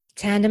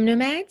Tandem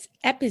Nomads,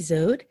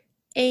 episode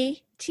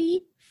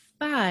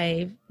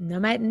 85.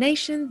 Nomad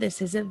Nation,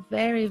 this is a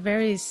very,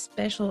 very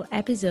special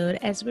episode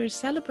as we're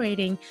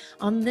celebrating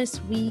on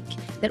this week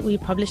that we're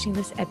publishing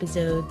this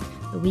episode,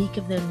 the week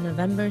of the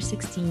November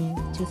 16,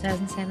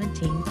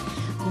 2017.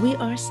 We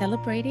are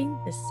celebrating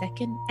the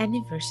second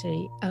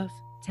anniversary of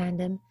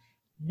Tandem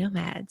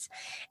Nomads.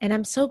 And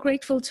I'm so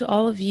grateful to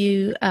all of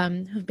you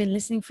who've been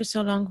listening for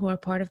so long, who are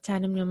part of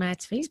Tandem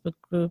Nomads Facebook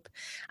group.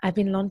 I've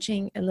been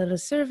launching a little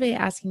survey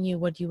asking you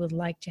what you would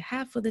like to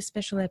have for this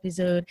special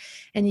episode.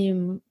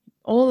 And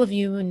all of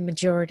you in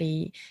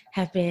majority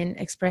have been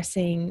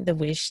expressing the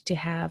wish to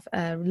have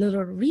a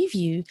little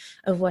review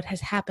of what has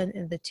happened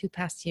in the 2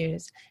 past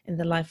years in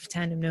the life of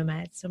Tandem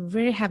Nomads. So I'm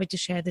very happy to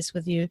share this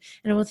with you.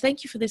 And I will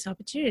thank you for this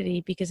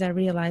opportunity because I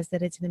realize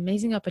that it's an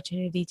amazing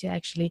opportunity to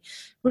actually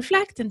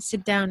reflect and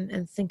sit down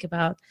and think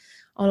about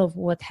all of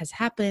what has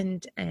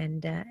happened.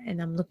 And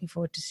I'm looking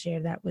forward to share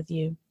that with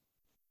you.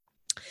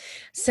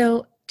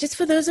 So just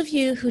for those of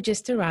you who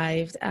just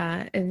arrived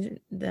and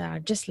are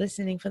just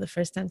listening for the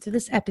first time to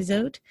this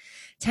episode,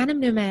 Tandem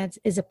Nomads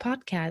is a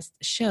podcast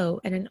show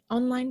and an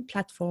online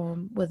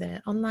platform with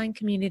an online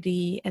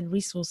community and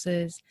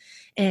resources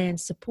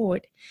and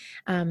support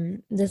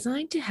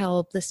designed to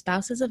help the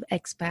spouses of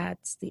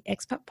expats, the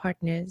expat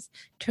partners,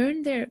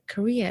 turn their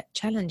career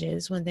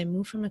challenges when they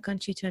move from a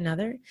country to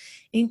another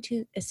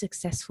into a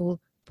successful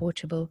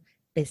portable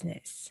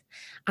business.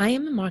 I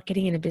am a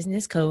marketing and a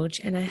business coach,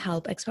 and I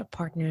help expat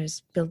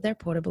partners build their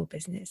portable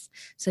business.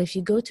 So if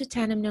you go to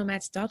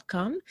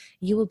tandemnomads.com,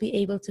 you will be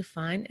able to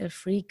find a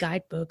free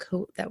guidebook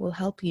that will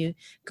help you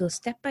go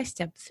step by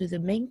step through the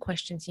main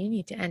questions you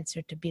need to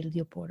answer to build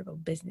your portable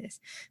business.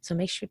 So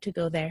make sure to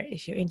go there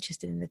if you're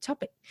interested in the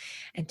topic.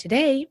 And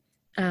today,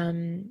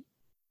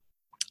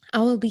 I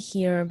will be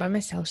here by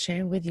myself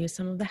sharing with you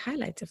some of the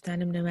highlights of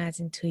Tandem Nomads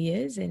in 2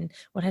 years and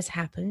what has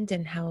happened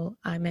and how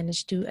I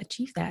managed to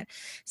achieve that.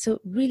 So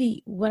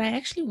really, what I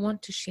actually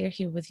want to share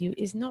here with you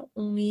is not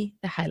only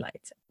the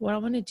highlights. What I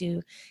want to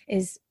do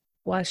is,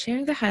 while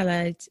sharing the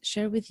highlights,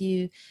 share with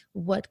you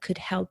what could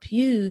help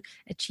you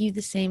achieve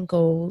the same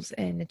goals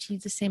and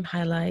achieve the same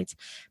highlights.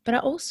 But I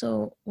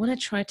also want to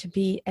try to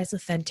be as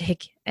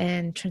authentic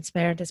and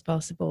transparent as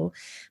possible,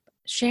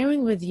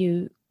 sharing with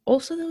you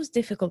also those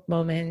difficult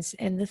moments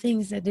and the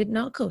things that did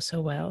not go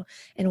so well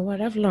and what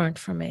I've learned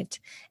from it.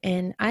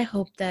 And I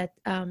hope that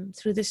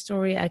through this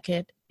story, I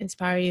could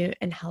inspire you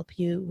and help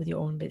you with your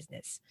own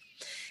business.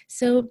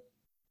 So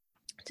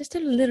just a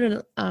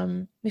little,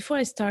 before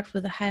I start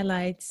with the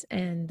highlights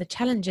and the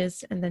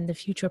challenges and then the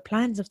future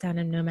plans of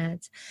Tandem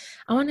Nomads,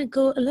 I want to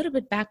go a little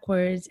bit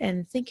backwards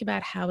and think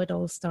about how it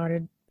all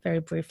started very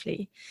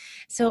briefly.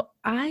 So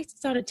I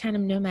started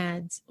Tandem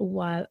Nomads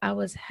while I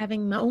was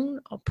having my own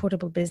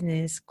portable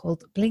business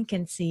called Blink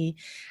and See.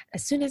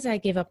 As soon as I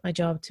gave up my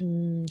job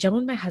to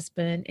join my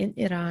husband in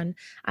Iran,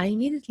 I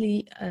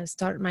immediately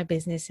started my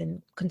business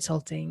in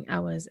consulting. I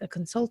was a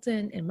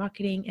consultant in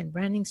marketing and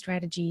branding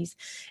strategies,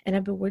 and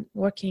I've been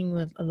working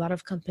with a lot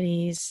of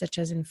companies such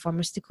as in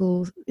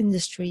pharmaceutical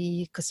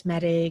industry,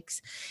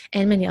 cosmetics,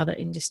 and many other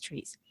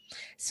industries.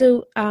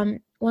 So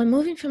while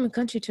moving from a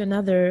country to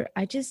another,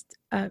 I just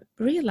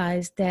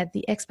realized that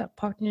the expat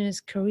partners'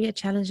 career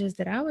challenges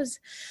that I was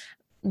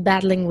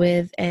battling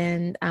with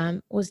and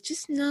was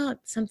just not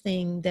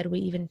something that we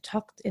even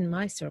talked in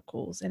my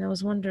circles. And I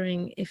was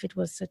wondering if it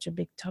was such a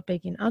big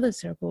topic in other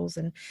circles.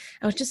 And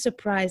I was just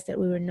surprised that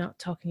we were not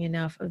talking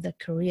enough of the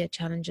career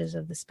challenges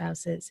of the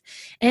spouses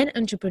and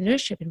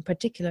entrepreneurship in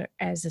particular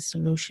as a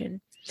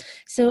solution.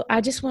 So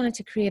I just wanted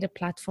to create a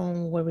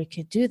platform where we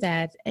could do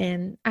that.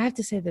 And I have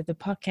to say that the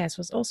podcast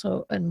was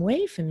also a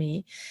way for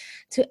me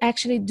to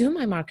actually do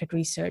my market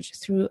research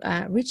through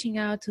reaching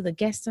out to the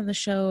guests on the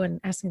show and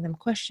asking them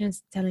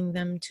questions, telling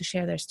them to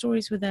share their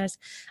stories with us.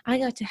 I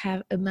got to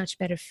have a much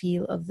better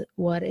feel of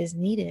what is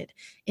needed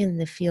in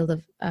the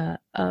field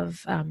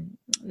of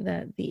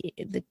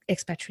the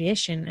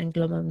expatriation and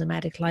global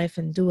nomadic life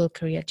and dual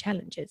career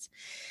challenges.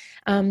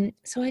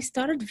 So I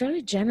started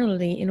very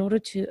generally in order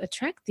to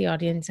attract the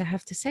audience. I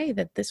have to say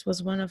that this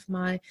was one of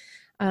my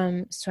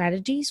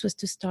strategies, was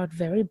to start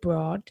very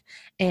broad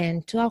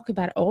and talk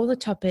about all the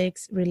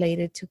topics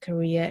related to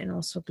career and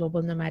also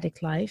global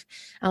nomadic life.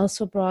 I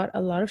also brought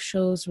a lot of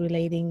shows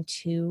relating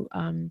to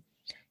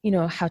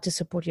how to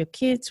support your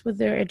kids with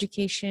their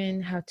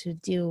education, how to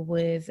deal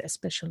with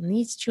special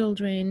needs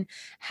children,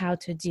 how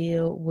to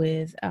deal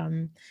with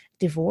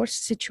divorce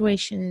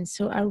situations.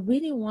 So I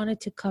really wanted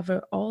to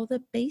cover all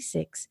the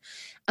basics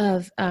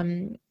of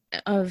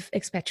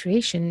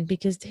expatriation,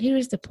 because here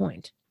is the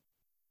point.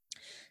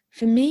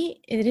 For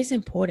me, it is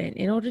important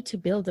in order to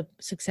build a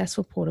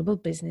successful portable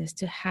business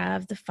to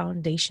have the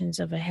foundations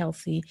of a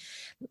healthy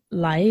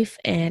life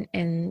and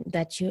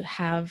that you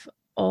have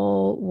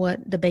all what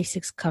the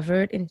basics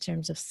covered in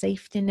terms of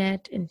safety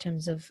net, in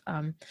terms of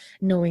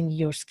knowing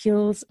your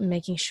skills,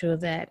 making sure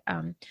that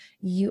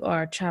you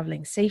are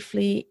traveling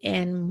safely.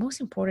 And most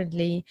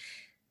importantly,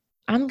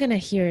 I'm going to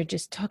here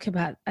just talk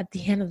about, at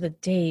the end of the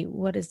day,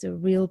 what is the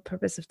real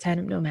purpose of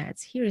Tandem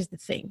Nomads. Here is the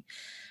thing.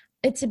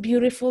 it's a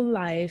beautiful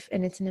life,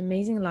 and it's an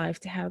amazing life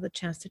to have the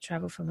chance to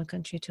travel from a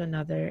country to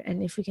another.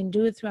 And if we can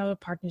do it through our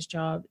partner's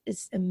job,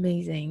 it's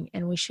amazing,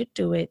 and we should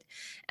do it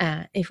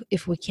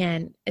if we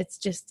can. It's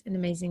just an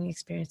amazing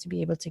experience to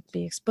be able to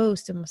be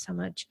exposed to so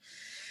much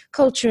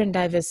culture and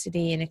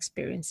diversity and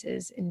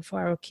experiences. And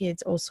for our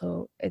kids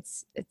also,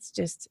 it's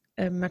just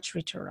a much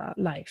richer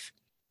life.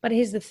 But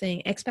here's the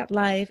thing, expat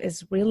life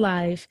is real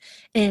life,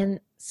 and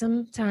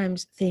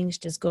sometimes things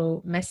just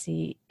go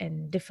messy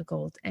and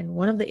difficult. And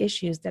one of the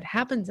issues that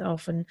happens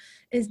often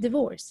is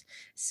divorce.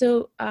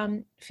 So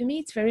for me,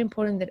 it's very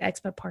important that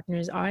expat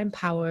partners are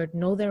empowered,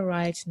 know their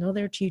rights, know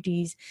their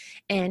duties,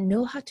 and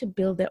know how to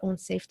build their own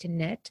safety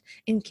net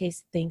in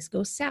case things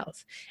go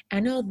south.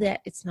 I know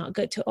that it's not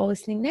good to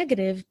always think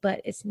negative,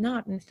 but it's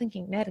not in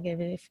thinking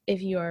negative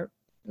if you are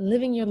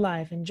living your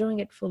life, enjoying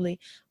it fully,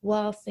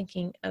 while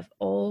thinking of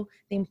all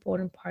the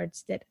important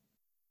parts that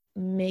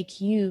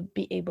make you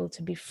be able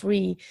to be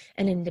free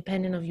and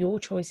independent of your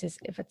choices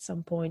if at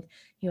some point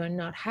you are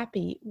not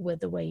happy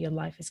with the way your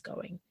life is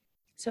going.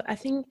 So I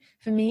think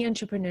for me,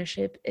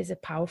 entrepreneurship is a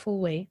powerful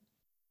way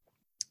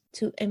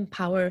to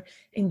empower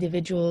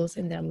individuals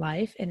in their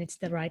life, and it's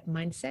the right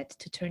mindset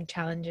to turn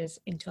challenges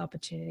into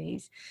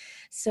opportunities.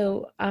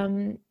 So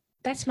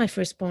that's my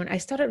first point. I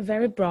started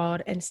very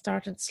broad and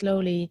started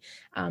slowly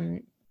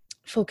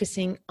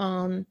focusing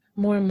on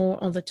more and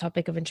more on the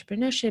topic of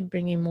entrepreneurship,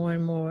 bringing more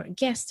and more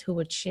guests who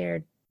would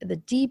share the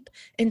deep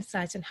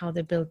insights on how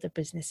they build their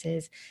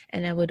businesses.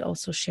 And I would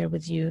also share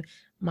with you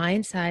my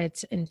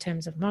insights in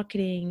terms of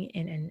marketing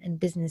and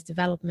business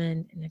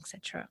development and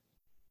etc.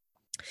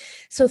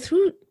 So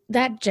through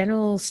that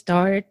general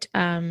start,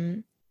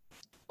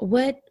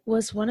 what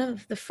was one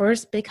of the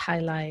first big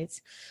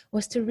highlights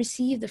was to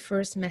receive the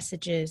first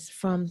messages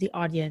from the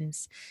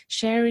audience,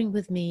 sharing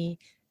with me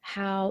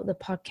how the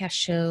podcast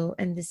show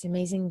and this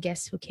amazing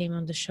guests who came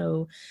on the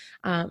show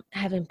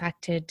have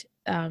impacted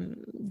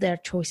their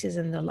choices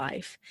in their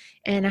life.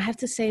 And I have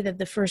to say that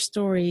the first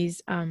stories,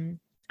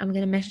 I'm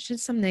going to mention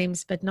some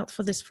names, but not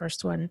for this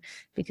first one,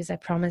 because I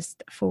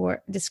promised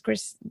for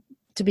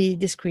to be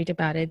discreet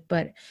about it,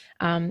 but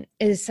it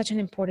is such an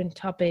important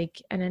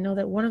topic. And I know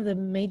that one of the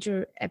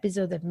major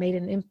episodes that made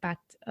an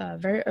impact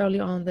very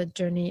early on the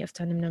journey of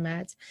Tandem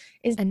Nomads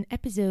is an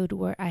episode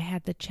where I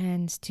had the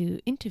chance to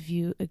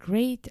interview a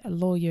great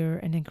lawyer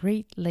and a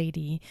great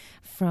lady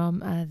from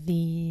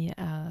the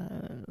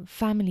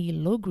family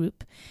law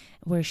group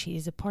where she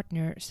is a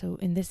partner. So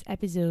in this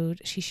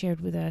episode, she shared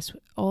with us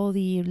all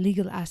the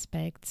legal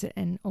aspects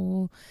and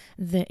all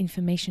the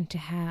information to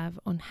have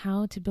on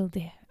how to build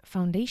the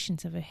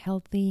foundations of a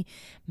healthy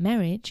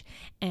marriage,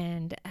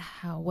 and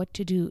what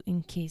to do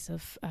in case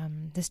of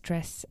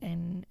distress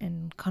and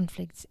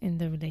conflicts in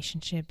the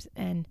relationships,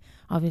 and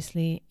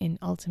obviously in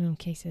ultimate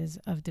cases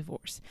of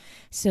divorce.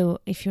 So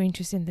if you're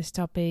interested in this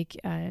topic,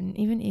 and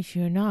even if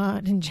you're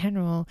not in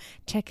general,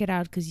 check it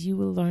out, because you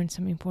will learn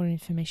some important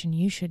information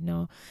you should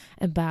know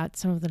about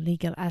some of the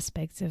legal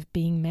aspects of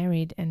being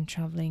married and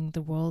traveling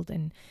the world,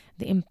 and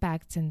the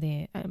impacts and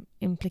the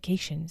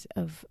implications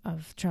of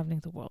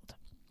traveling the world.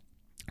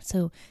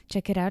 So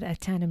check it out at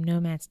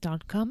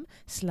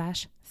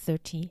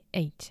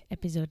tandemnomads.com/38,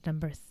 episode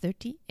number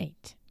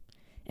 38.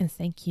 And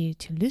thank you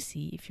to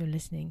Lucy, if you're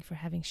listening, for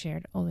having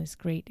shared all this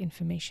great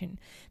information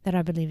that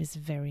I believe is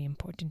very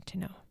important to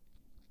know.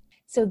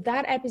 So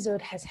that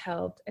episode has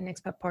helped an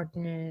expat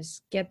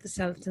partners get the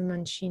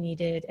settlement she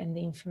needed and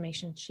the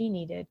information she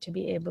needed to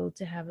be able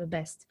to have a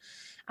best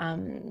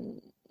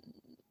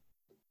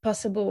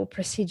possible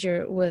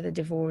procedure with a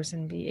divorce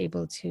and be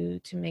able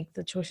to make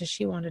the choices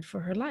she wanted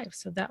for her life.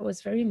 So that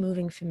was very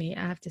moving for me,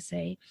 I have to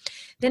say.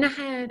 Then I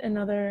had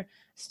another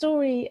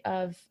story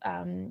of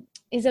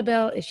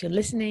Isabel, if you're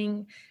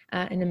listening,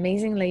 an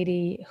amazing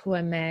lady who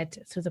I met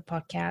through the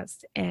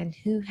podcast, and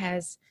who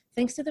has,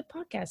 thanks to the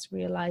podcast,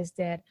 realized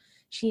that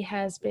she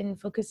has been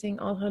focusing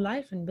all her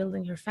life on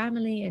building her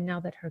family, and now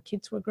that her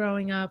kids were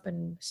growing up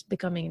and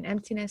becoming an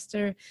empty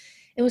nester,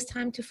 it was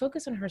time to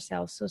focus on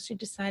herself. So she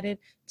decided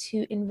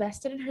to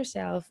invest in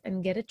herself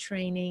and get a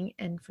training.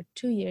 And for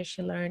 2 years,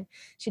 she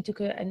took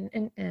a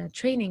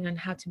training on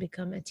how to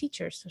become a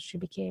teacher. So she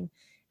became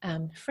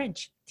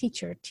French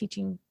teacher,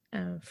 teaching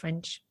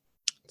French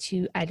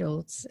to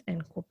adults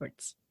and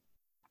corporates.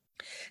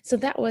 So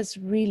that was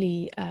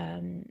really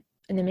an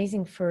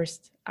amazing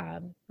first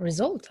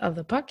result of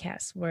the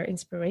podcast, where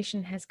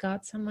inspiration has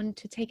got someone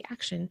to take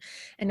action.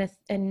 And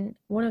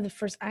one of the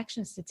first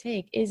actions to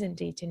take is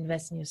indeed to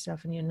invest in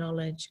yourself and your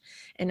knowledge.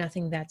 And I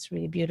think that's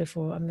really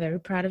beautiful. I'm very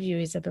proud of you,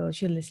 Isabel,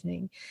 if you're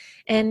listening.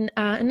 And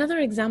another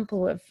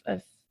example of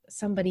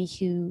somebody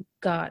who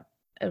got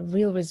a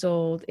real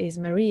result is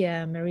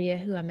Maria,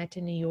 who I met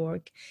in New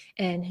York,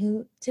 and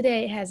who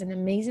today has an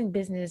amazing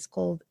business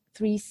called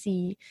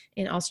 3C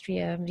in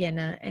Austria,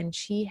 Vienna. And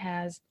she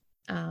has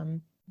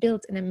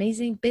built an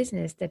amazing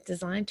business that's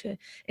designed to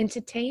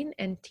entertain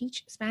and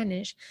teach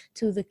Spanish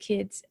to the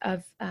kids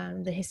of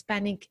the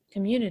Hispanic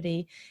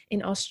community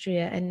in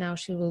Austria. And now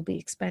she will be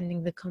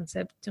expanding the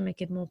concept to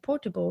make it more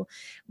portable.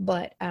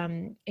 But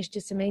it's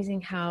just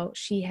amazing how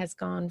she has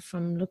gone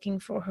from looking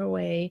for her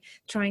way,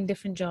 trying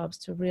different jobs,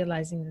 to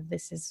realizing that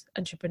this is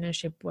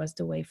entrepreneurship was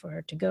the way for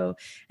her to go.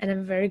 And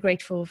I'm very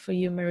grateful for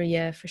you,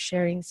 Maria, for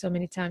sharing so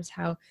many times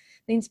how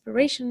the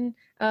inspiration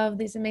of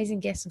these amazing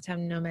guests on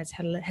Tandem Nomads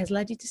has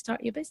led you to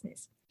start your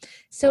business.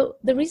 So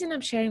the reason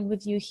I'm sharing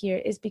with you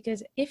here is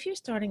because if you're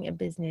starting a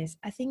business,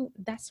 I think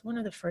that's one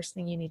of the first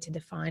things you need to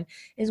define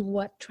is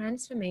what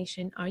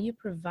transformation are you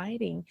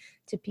providing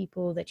to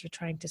people that you're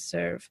trying to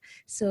serve.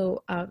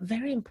 So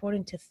very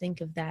important to think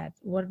of that.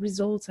 What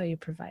results are you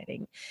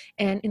providing?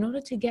 And in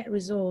order to get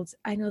results,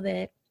 I know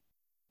that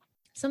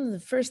some of the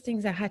first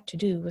things I had to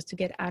do was to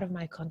get out of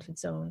my comfort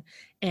zone.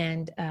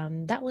 And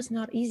that was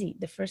not easy.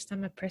 The first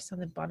time I pressed on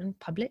the button,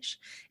 publish,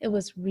 it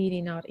was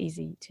really not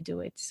easy to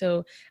do it.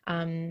 So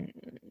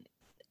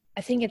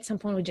I think at some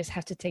point we just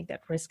have to take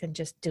that risk and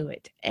just do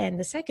it. And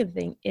the second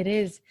thing, it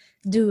is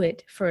do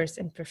it first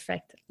and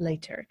perfect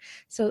later.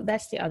 So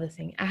that's the other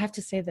thing. I have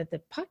to say that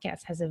the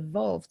podcast has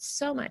evolved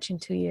so much in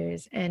 2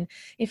 years. And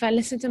if I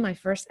listen to my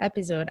first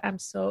episode, I'm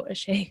so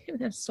ashamed.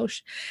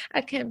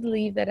 I can't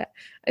believe that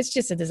it's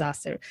just a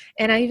disaster.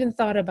 And I even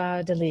thought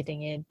about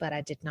deleting it, but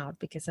I did not,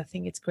 because I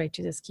think it's great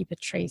to just keep a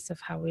trace of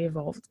how we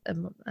evolved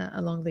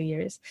along the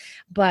years.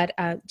 But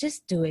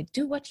just do it.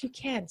 Do what you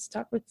can.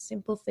 Start with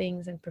simple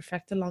things and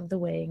perfect along the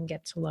way and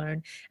get to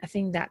learn. I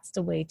think that's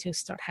the way to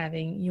start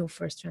having your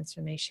first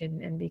transformation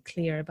and be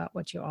clear about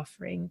what you're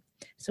offering.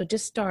 So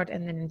just start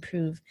and then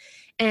improve.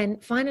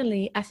 And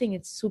finally, I think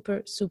it's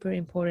super, super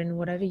important,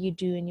 whatever you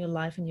do in your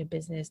life and your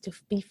business, to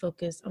be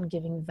focused on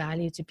giving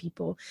value to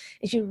people.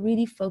 If you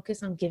really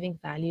focus on giving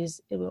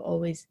values, it will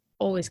always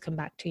come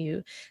back to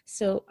you.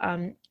 So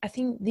I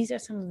think these are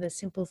some of the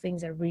simple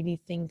things I really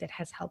think that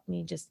has helped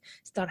me just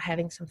start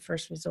having some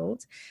first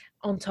results,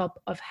 on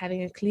top of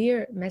having a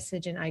clear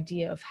message and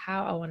idea of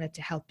how I wanted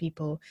to help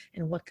people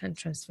and what kind of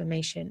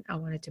transformation I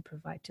wanted to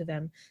provide to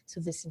them.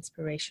 So this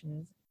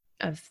inspiration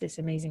of this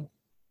amazing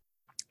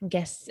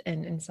guests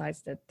and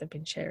insights that they've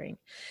been sharing.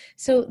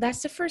 So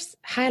that's the first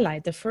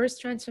highlight, the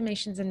first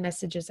transformations and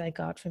messages I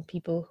got from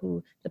people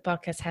who the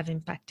podcast have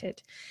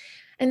impacted.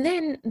 And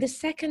then the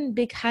second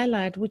big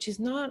highlight, which is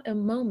not a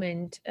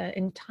moment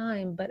in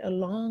time, but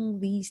along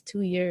these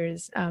 2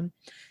 years,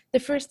 the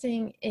first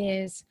thing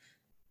is,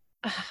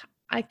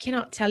 I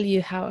cannot tell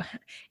you how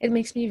it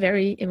makes me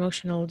very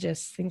emotional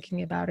just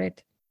thinking about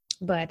it.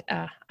 But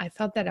I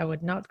thought that I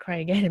would not cry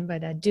again,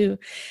 but I do.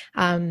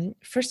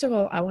 First of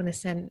all, I want to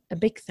send a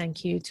big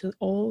thank you to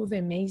all the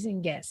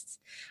amazing guests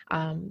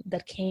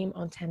that came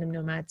on Tandem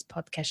Nomads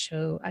podcast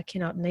show. I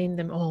cannot name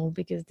them all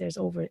because there's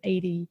over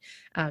 80,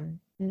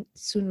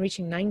 soon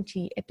reaching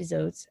 90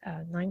 episodes,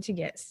 90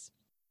 guests.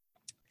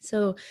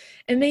 So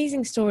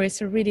amazing stories.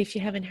 So really, if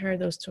you haven't heard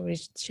those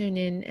stories, tune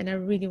in. And I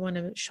really want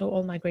to show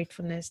all my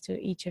gratefulness to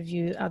each of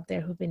you out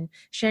there who've been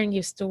sharing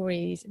your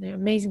stories, and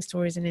amazing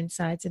stories and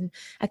insights, and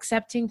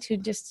accepting to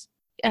just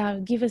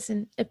give us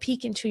a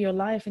peek into your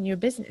life and your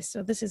business.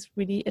 So this is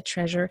really a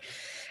treasure.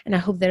 And I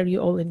hope that you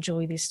all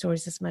enjoy these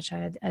stories as much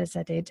as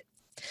I did.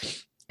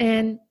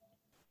 And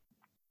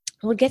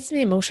what gets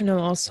me emotional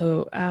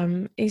also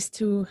is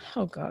to,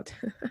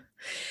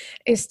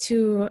 is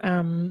to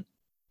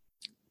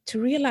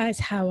realize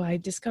how I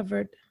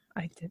discovered,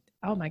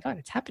 oh my God,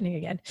 it's happening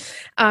again.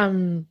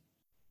 To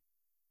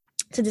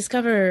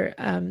discover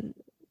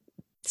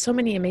so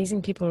many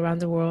amazing people around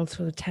the world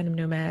through Tandem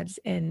Nomads,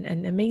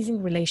 and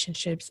amazing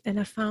relationships. And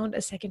I found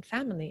a second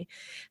family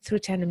through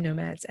Tandem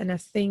Nomads. And I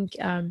think,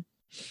 I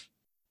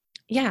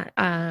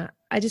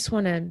just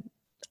want to,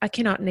 I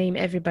cannot name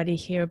everybody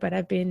here, but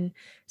I've been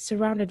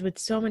surrounded with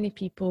so many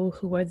people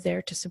who are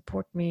there to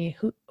support me,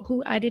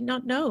 who I did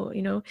not know.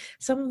 You know,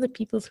 some of the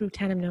people through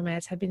Tandem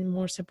Nomads have been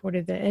more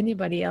supportive than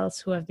anybody else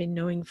who I've been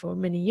knowing for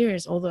many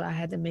years, although I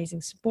had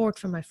amazing support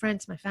from my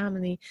friends, my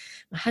family,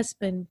 my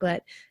husband.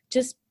 But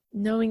just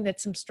knowing that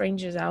some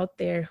strangers out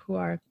there who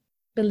are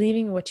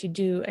believing what you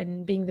do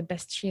and being the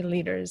best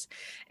cheerleaders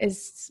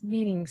is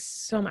meaning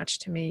so much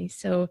to me.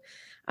 So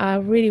I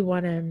really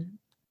want to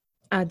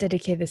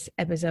dedicate this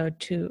episode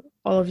to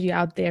all of you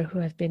out there who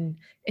have been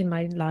in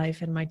my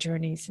life and my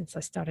journey since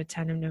I started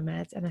Tandem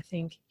Nomads. And I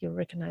think you'll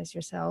recognize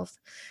yourself.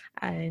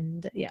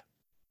 And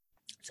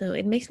so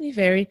it makes me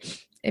very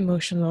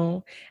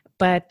emotional,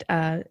 but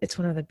it's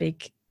one of the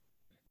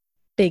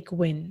big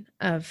win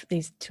of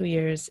these 2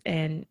 years.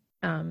 And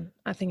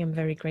I think I'm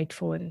very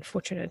grateful and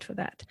fortunate for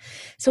that.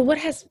 So what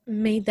has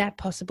made that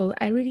possible?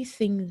 I really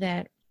think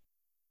that,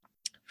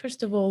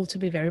 first of all, to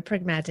be very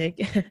pragmatic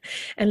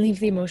and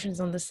leave the emotions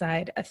on the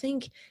side, I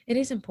think it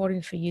is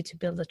important for you to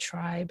build a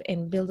tribe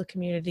and build a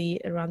community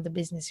around the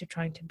business you're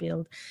trying to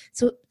build.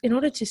 So in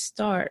order to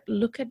start,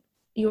 look at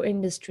your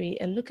industry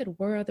and look at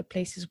where are the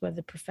places where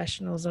the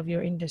professionals of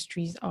your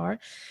industries are.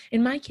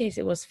 In my case,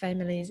 it was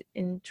families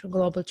in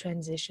global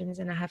transitions.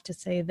 And I have to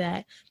say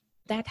that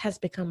that has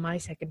become my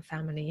second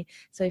family.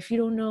 So if you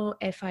don't know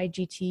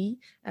FIGT,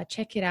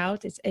 check it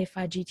out. It's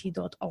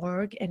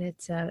figt.org, and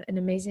it's an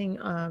amazing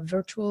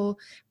virtual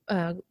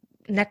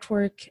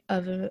network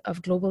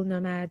of global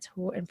nomads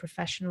and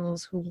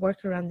professionals who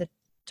work around the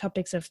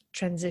topics of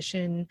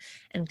transition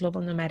and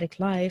global nomadic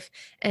life.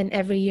 And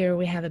every year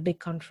we have a big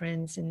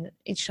conference, and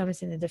each time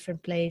it's in a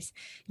different place.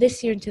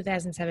 This year in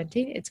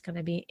 2017, it's going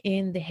to be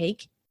in The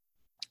Hague.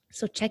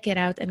 So check it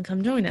out and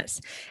come join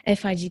us,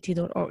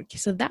 figt.org.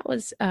 So that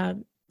was,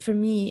 for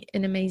me,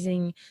 an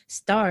amazing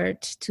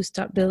start to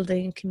start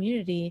building a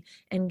community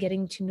and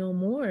getting to know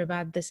more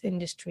about this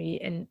industry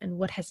and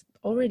what has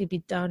already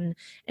been done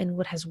and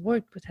what has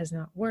worked, what has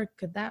not worked.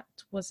 Because that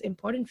was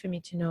important for me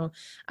to know,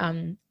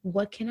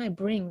 what can I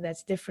bring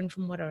that's different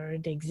from what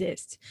already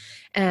exists.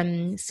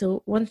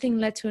 So one thing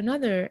led to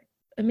another.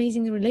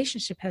 Amazing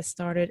relationship has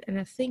started, and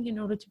I think in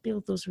order to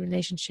build those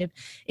relationships,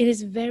 it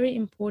is very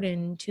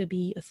important to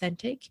be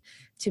authentic,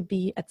 to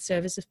be at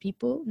service of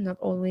people, not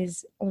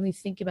always only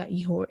think about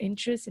your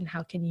interests and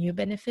how can you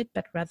benefit,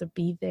 but rather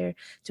be there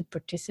to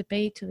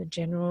participate to the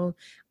general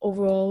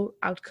overall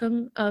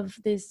outcome of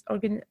these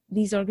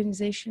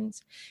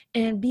organizations,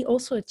 and be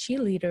also a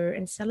cheerleader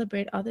and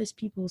celebrate others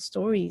people's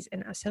stories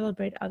and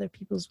celebrate other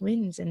people's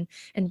wins, and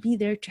be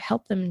there to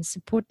help them and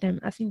support them.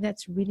 I think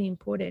that's really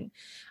important.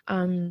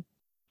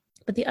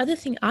 But the other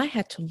thing I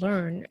had to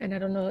learn, and I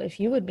don't know if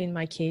you would be in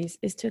my case,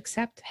 is to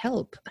accept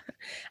help.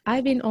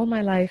 I've been all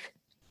my life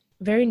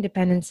very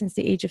independent since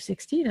the age of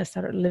 16. I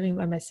started living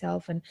by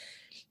myself, and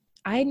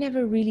I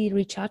never really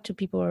reached out to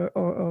people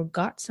or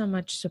got so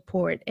much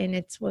support. And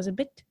it was a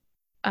bit,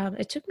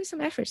 it took me some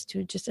efforts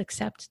to just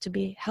accept to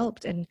be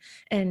helped. And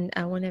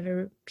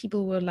whenever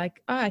people were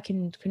like, oh, I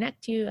can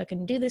connect you, I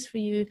can do this for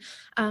you,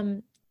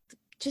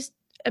 just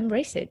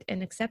embrace it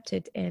and accept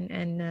it,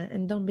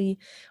 and don't be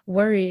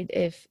worried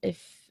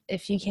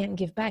if you can't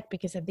give back,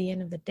 because at the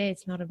end of the day,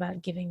 it's not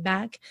about giving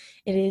back.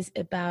 It is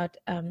about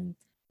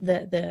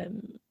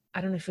the I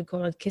don't know if we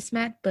call it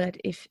kismet, but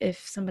if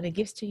somebody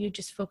gives to you,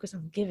 just focus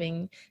on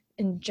giving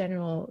in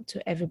general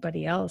to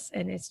everybody else.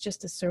 And it's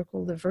just a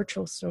circle, the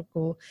virtual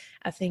circle,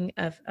 I think,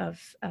 of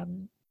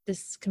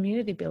this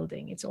community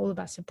building. It's all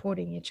about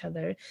supporting each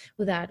other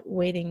without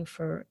waiting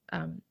for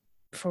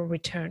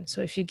return. So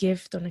if you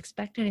give, don't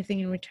expect anything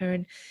in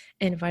return,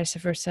 and vice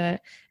versa.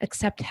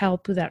 Accept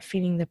help without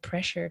feeling the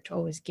pressure to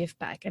always give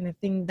back. And I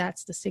think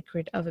that's the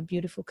secret of a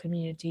beautiful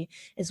community,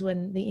 is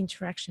when the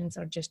interactions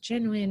are just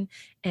genuine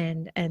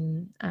and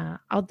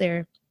out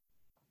there.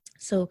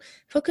 So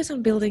focus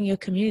on building your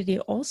community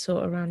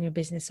also around your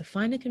business. So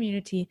find a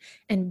community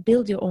and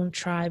build your own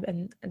tribe.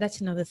 And that's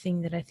another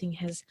thing that I think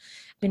has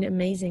been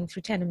amazing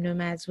through Tandem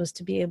Nomads, was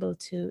to be able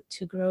to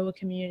grow a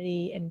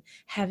community and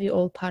have you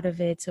all part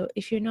of it. So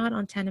if you're not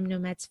on Tandem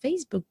Nomads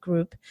Facebook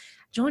group,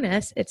 join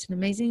us. It's an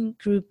amazing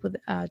group with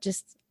I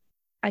just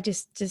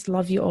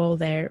love you all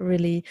there,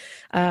 really.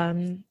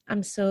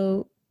 I'm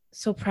so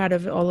proud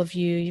of all of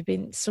you. You've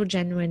been so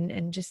genuine,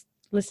 and just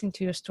listening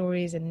to your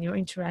stories and your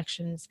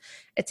interactions,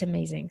 it's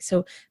amazing.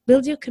 So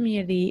build your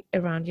community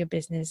around your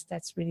business.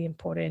 That's really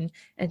important.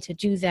 And to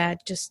do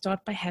that, just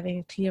start by having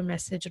a clear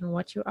message on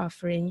what you're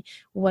offering,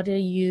 what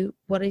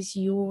is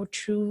your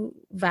true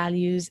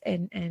values,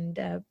 and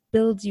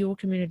build your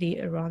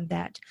community around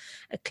that,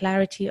 a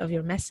clarity of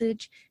your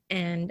message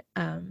and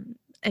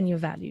your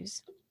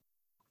values.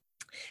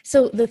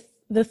 So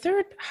the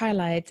third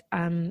highlight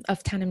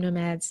of Tandem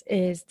Nomads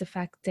is the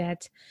fact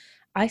that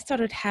I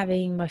started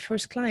having my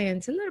first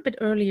clients a little bit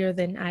earlier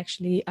than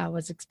actually I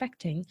was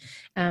expecting.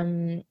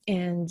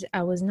 And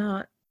I was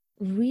not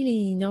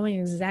really knowing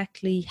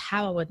exactly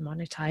how I would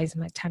monetize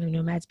my Tandem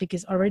Nomads,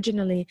 because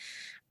originally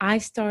I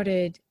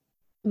started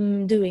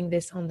doing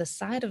this on the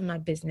side of my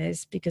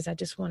business because I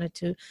just wanted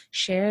to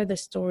share the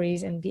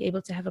stories and be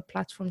able to have a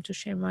platform to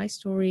share my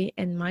story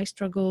and my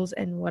struggles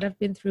and what I've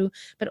been through,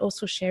 but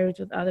also share it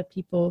with other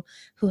people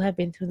who have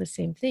been through the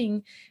same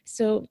thing.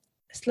 So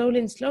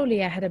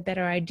slowly, I had a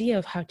better idea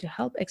of how to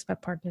help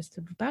expat partners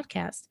through the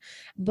podcast,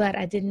 but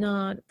I did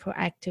not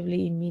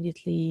proactively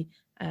immediately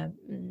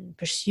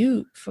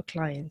pursue for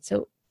clients.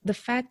 So but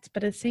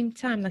at the same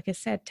time, like I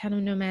said,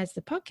 Tandem Nomads,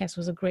 the podcast,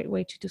 was a great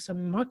way to do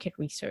some market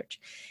research.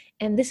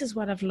 And this is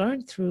what I've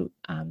learned through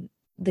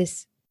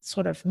this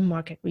sort of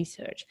market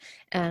research.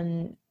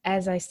 And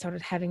as I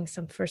started having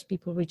some first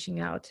people reaching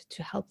out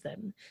to help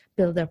them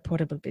build their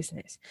portable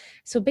business.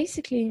 So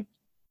basically,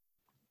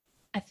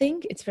 I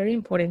think it's very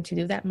important to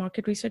do that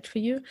market research for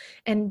you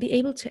and be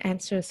able to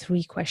answer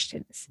 3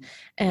 questions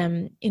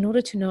in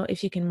order to know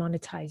if you can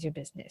monetize your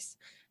business.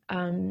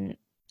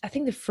 I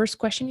think the first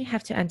question you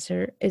have to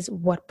answer is,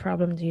 what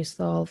problem do you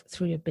solve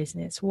through your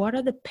business? What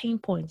are the pain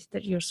points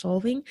that you're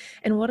solving,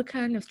 and what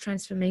kind of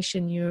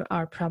transformation you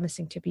are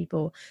promising to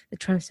people, the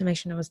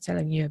transformation I was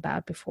telling you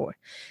about before.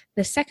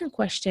 The second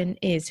question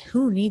is,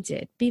 who needs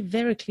it? Be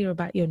very clear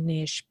about your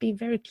niche, be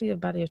very clear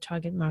about your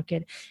target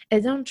market,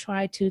 and don't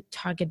try to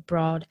target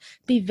broad.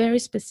 Be very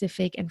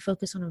specific and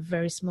focus on a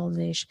very small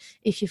niche.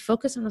 If you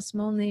focus on a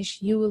small niche,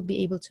 you will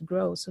be able to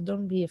grow. So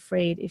don't be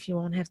afraid if you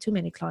won't have too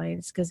many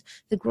clients, because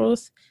the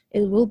growth,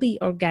 it will be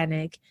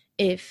organic.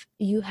 If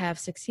you have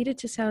succeeded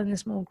to sell in a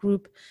small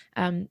group,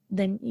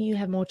 then you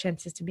have more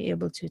chances to be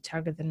able to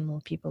target them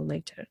more people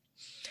later.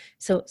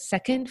 So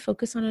second,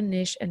 focus on a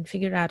niche and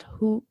figure out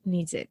who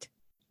needs it.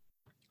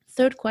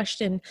 Third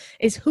question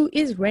is, who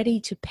is ready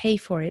to pay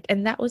for it?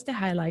 And that was the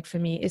highlight for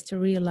me, is to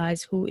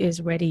realize who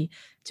is ready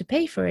to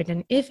pay for it.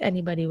 And if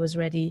anybody was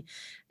ready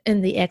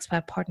in the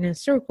expat partner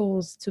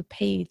circles to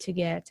pay to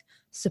get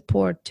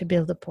support to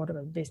build a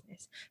portable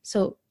business.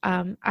 So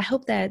I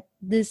hope that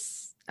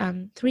this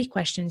 3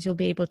 questions, you'll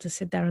be able to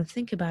sit down and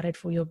think about it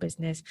for your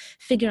business,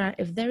 figure out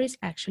if there is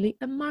actually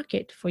a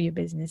market for your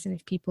business and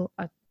if people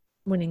are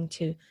willing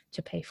to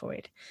pay for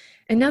it.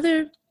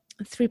 Another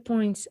 3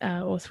 points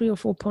or 3 or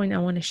 4 points I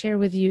want to share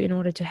with you in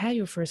order to have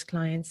your first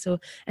client. So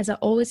as I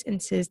always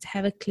insist,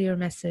 have a clear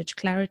message.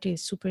 Clarity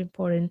is super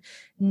important.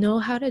 Know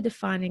how to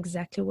define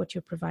exactly what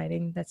you're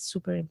providing. That's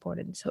super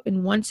important. So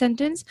in one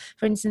sentence,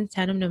 for instance,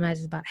 Tandem Nomads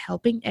is about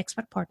helping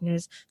expat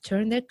partners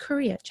turn their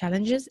career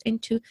challenges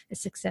into a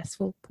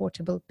successful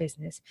portable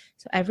business.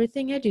 So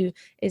everything I do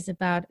is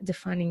about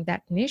defining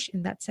that niche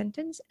in that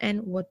sentence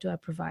and what do I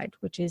provide,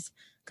 which is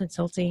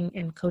consulting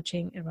and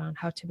coaching around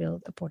how to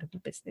build a portable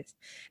business.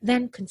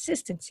 Then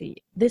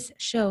consistency. This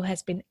show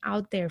has been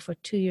out there for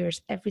 2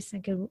 years, every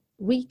single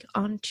week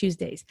on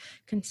Tuesdays.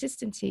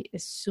 Consistency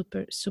is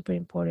super, super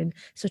important.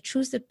 So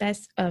choose the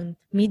best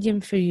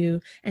medium for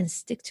you and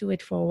stick to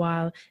it for a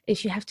while.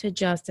 If you have to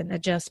adjust, and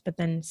adjust, but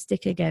then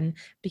stick again,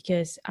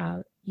 because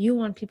you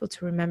want people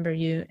to remember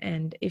you.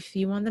 And if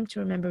you want them to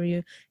remember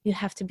you, you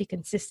have to be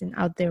consistent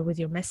out there with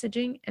your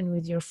messaging and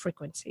with your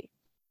frequency.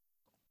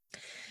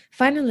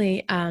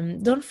 Finally,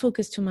 don't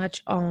focus too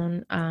much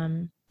on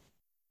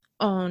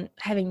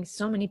having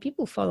so many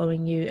people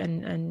following you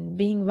and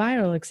being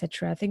viral,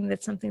 etc. I think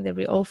that's something that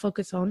we all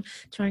focus on,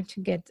 trying to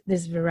get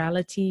this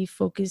virality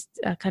focused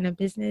kind of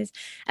business.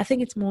 I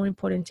think it's more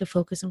important to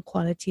focus on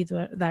quality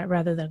that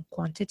rather than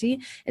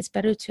quantity. It's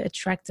better to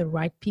attract the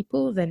right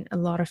people than a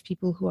lot of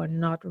people who are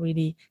not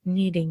really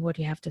needing what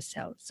you have to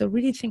sell. So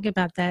really think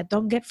about that.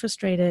 Don't get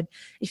frustrated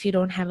if you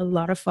don't have a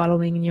lot of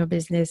following in your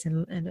business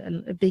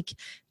and a big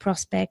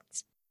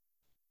prospects.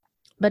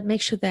 But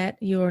make sure that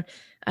you're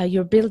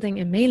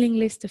building a mailing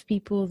list of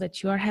people,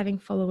 that you are having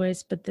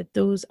followers, but that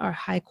those are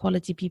high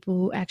quality people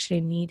who actually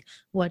need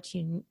what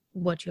you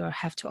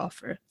have to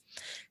offer.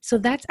 So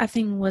that, I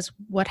think, was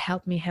what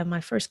helped me have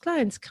my first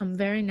clients come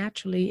very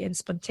naturally and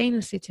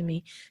spontaneously to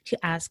me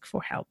to ask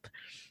for help.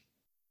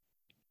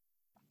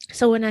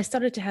 So when I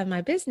started to have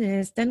my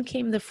business, then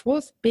came the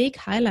fourth big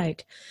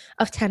highlight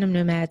of Tandem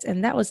Nomads.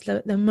 And that was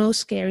the most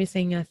scary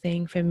thing, I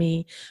think, for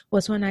me,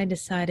 was when I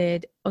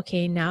decided,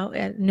 okay, now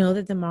I know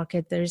that the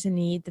market, there's a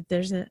need, that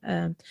there's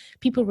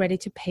people ready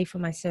to pay for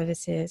my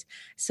services.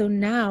 So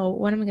now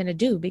what am I going to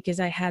do? Because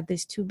I had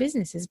these 2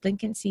 businesses,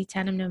 Blink and See,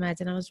 Tandem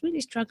Nomads, and I was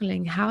really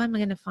struggling. How am I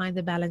going to find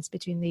the balance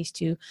between these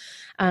 2?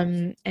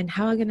 And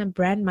how am I going to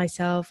brand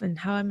myself, and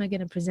how am I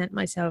going to present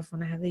myself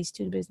when I have these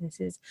 2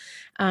 businesses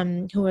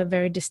who are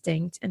very distinct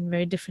and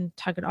very different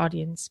target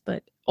audience,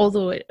 but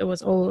although it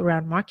was all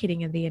around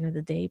marketing at the end of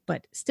the day,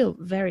 but still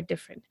very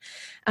different.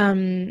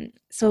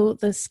 So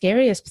the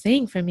scariest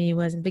thing for me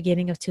was in the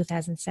beginning of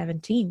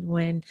 2017,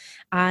 when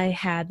I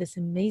had this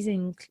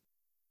amazing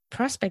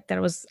prospect that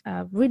I was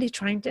really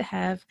trying to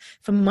have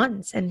for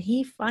months, and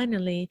he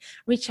finally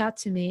reached out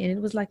to me, and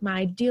it was like my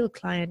ideal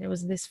client. It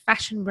was this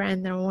fashion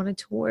brand that I wanted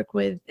to work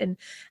with, and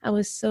I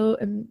was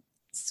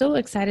so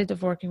excited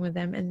of working with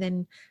them. And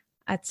then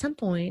at some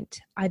point,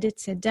 I did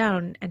sit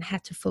down and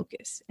had to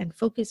focus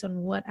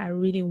on what I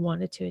really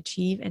wanted to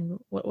achieve and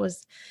what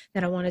was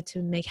that I wanted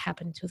to make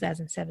happen in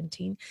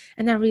 2017.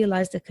 And I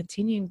realized that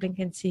continuing Blink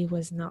and See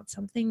was not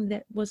something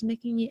that was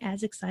making me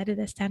as excited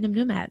as Tandem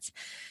Nomads.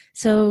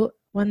 So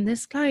when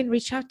this client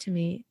reached out to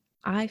me,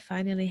 I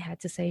finally had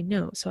to say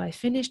no. So I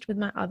finished with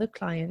my other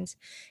clients.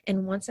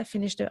 And once I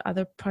finished the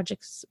other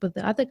projects with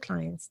the other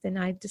clients, then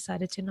I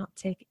decided to not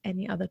take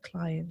any other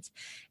clients.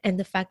 And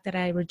the fact that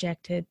I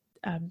rejected,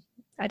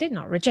 I did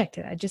not reject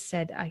it. I just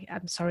said,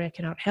 I'm sorry, I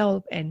cannot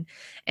help. And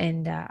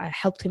I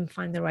helped him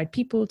find the right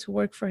people to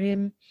work for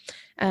him,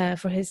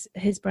 for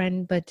his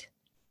brand. But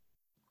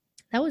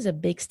that was a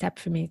big step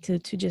for me to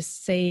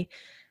just say,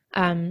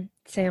 I'm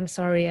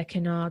sorry, I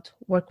cannot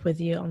work with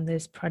you on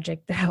this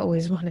project that I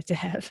always wanted to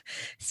have.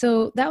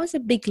 So that was a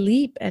big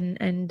leap. And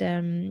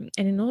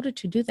in order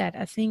to do that,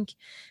 I think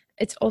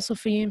it's also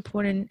for you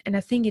important. And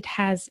I think it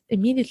has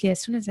immediately, as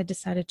soon as I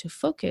decided to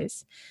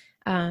focus,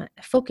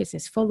 focus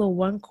is follow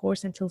one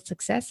course until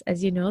success.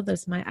 As you know,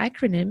 that's my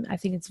acronym. I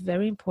think it's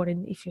very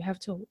important if you have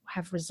to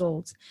have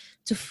results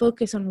to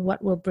focus on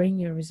what will bring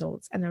you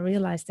results. And I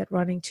realized that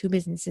running two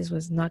businesses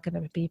was not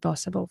going to be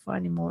possible for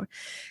anymore.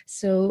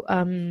 So,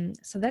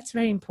 so that's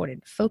very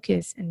important.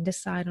 Focus and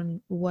decide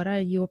on what are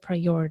your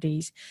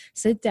priorities.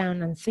 Sit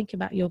down and think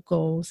about your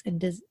goals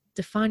and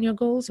define your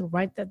goals,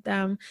 write that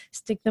down,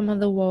 stick them on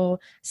the wall,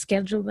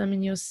 schedule them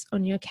in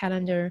on your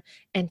calendar,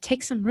 and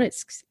take some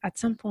risks. At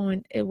some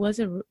point,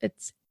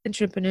 it's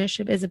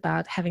entrepreneurship is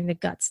about having the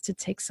guts to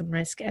take some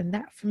risk, and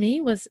that for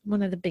me was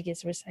one of the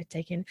biggest risks I'd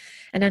taken.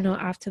 And I know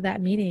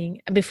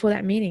before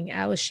that meeting,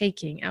 I was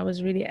shaking. I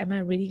was really, am I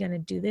really going to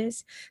do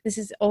this? This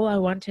is all I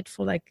wanted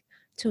for like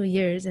 2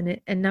 years, and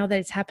now that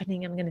it's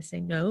happening, I'm going to say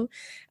no.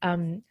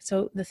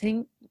 So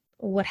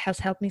what has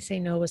helped me say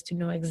no was to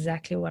know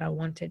exactly what I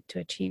wanted to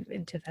achieve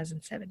in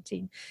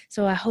 2017.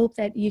 So I hope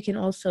that you can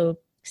also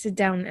sit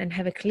down and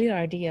have a clear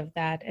idea of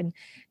that, and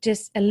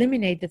just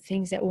eliminate the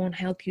things that won't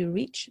help you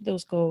reach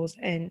those goals,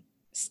 and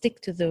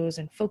stick to those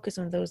and focus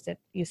on those that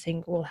you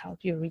think will help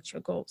you reach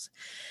your goals.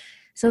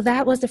 So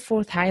that was the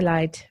fourth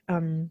highlight.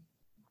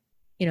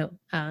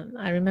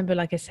 I remember,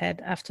 like I said,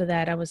 after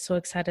that, I was so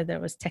excited that I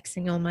was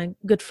texting all my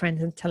good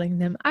friends and telling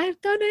them, I've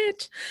done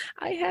it.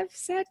 I have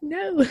said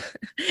no.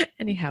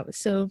 Anyhow,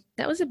 so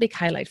that was a big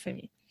highlight for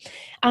me.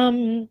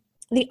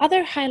 The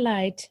other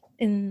highlight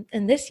in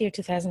this year,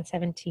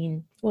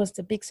 2017, was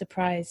the big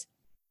surprise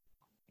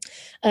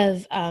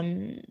of,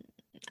 and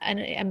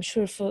I'm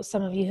sure for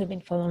some of you who've been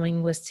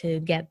following, was to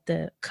get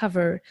the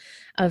cover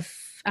of,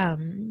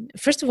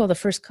 first of all, the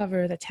first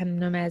cover that Tandem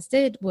Nomads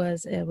did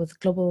was with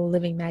Global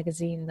Living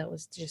magazine. That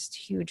was just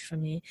huge for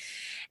me.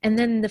 And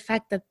then the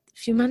fact that a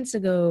few weeks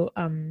ago,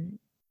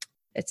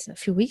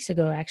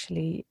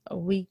 actually, a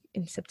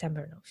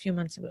few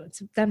months ago, in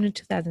September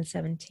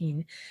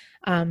 2017,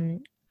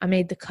 I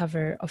made the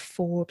cover of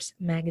Forbes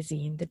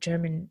magazine, the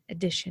German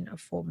edition of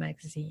Forbes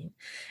magazine,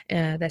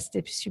 that's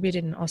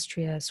distributed in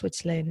Austria,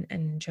 Switzerland,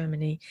 and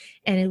Germany.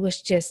 And it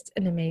was just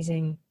an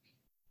amazing,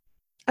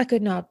 I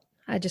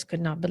just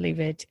could not believe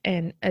it.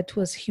 And it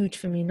was huge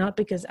for me, not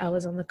because I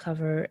was on the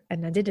cover,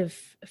 and I did a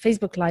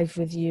Facebook Live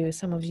with you,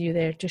 some of you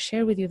there, to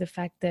share with you the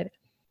fact that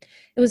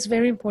it was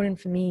very important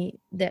for me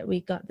that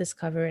we got this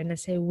cover. And I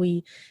say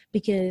we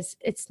because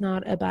it's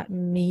not about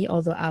me,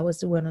 although I was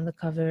the one on the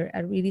cover. I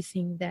really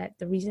think that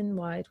the reason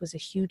why it was a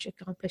huge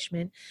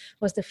accomplishment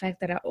was the fact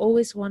that I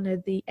always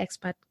wanted the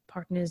expat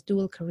partners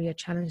dual career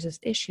challenges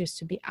issues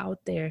to be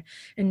out there,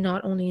 and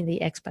not only in the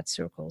expat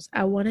circles.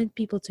 I wanted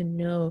people to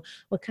know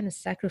what kind of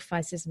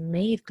sacrifices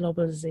made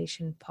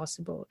globalization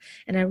possible.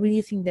 And I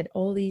really think that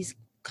all these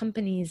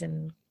companies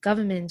and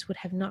governments would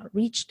have not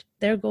reached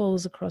their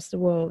goals across the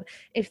world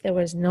if there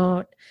was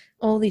not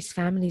all these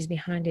families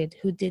behind it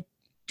who did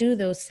do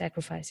those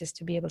sacrifices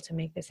to be able to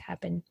make this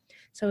happen.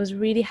 So I was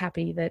really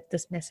happy that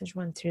this message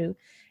went through.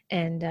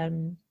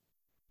 And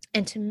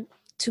to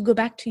go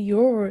back to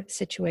your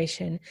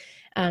situation,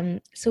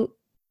 so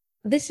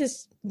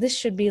this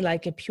should be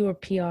like a pure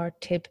PR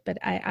tip, but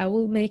I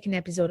will make an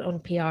episode on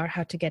PR,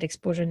 how to get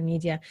exposure in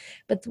media.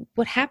 But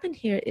what happened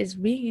here is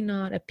really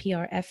not a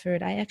PR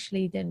effort. I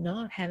actually did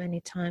not have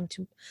any time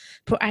to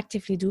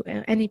proactively do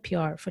any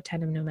PR for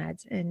Tandem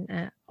Nomads.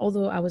 And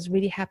although I was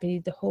really happy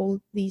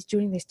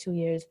during these 2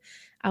 years,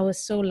 I was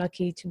so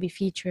lucky to be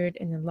featured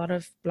in a lot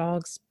of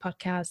blogs,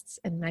 podcasts,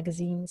 and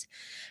magazines.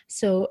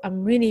 So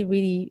I'm really,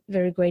 really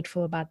very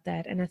grateful about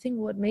that. And I think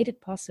what made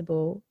it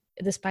possible,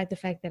 despite the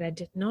fact that I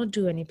did not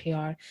do any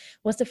PR,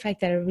 was the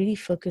fact that I really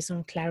focused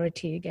on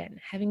clarity again,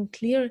 having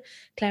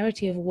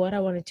clarity of what I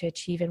wanted to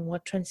achieve and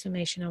what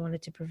transformation I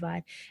wanted to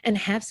provide, and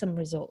have some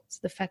results.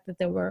 The fact that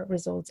there were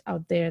results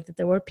out there, that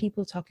there were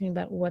people talking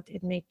about what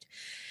it made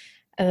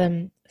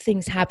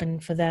things happen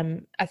for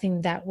them. I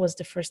think that was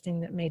the first thing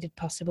that made it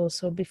possible.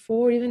 So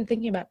before even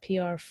thinking about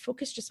PR,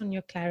 focus just on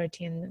your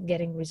clarity and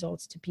getting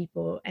results to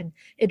people, and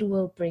it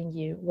will bring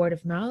you word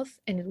of mouth,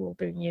 and it will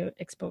bring you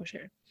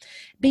exposure.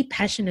 Be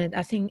passionate.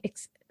 I think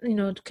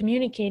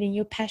communicating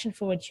your passion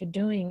for what you're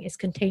doing is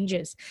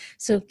contagious.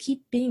 So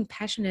keep being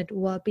passionate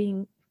while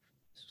being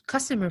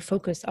customer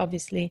focused,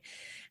 obviously,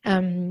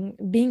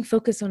 being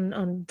focused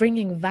on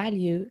bringing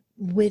value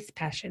with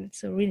passion.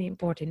 So really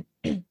important.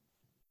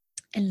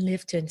 And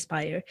live to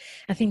inspire.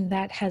 I think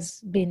that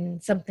has been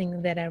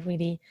something that I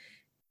really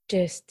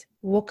just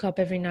woke up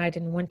every night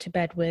and went to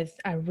bed with.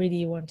 I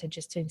really wanted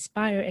just to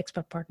inspire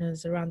expat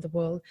partners around the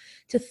world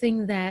to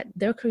think that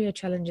their career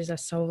challenges are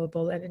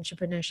solvable, and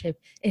entrepreneurship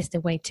is the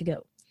way to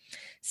go.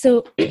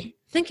 So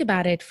think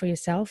about it for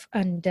yourself,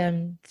 and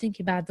think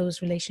about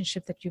those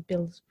relationships that you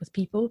build with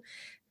people.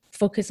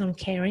 Focus on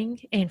caring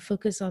and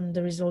focus on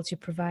the results you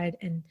provide,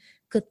 and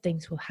good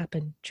things will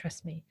happen.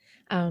 Trust me.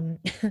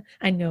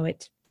 I know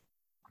it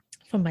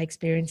from my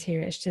experience here.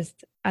 It's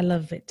just, I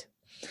love it.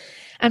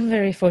 I'm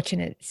very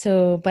fortunate.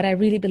 But I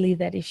really believe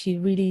that if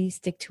you really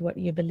stick to what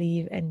you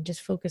believe and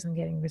just focus on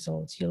getting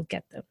results, you'll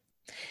get them.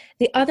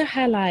 The other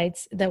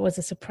highlights that was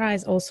a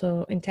surprise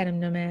also in Tandem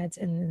Nomads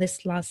in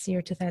this last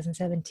year,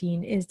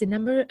 2017, is the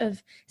number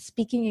of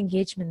speaking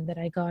engagement that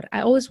I got.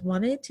 I always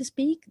wanted to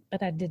speak,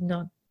 but I did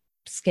not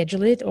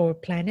schedule it or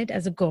plan it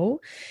as a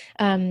goal.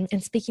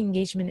 And speaking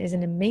engagement is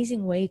an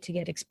amazing way to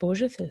get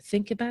exposure. So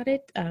think about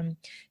it.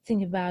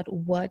 Think about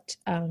what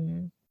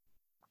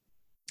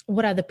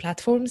are the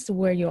platforms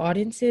where your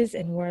audience is,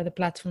 and where are the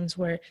platforms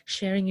where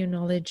sharing your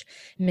knowledge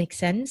makes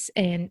sense,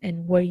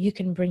 and where you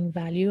can bring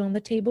value on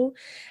the table.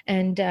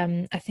 And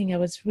I think I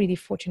was really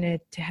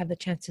fortunate to have the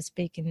chance to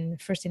speak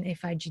first in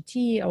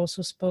FIGT. I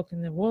also spoke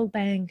in the World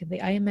Bank, the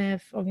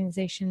IMF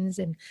organizations,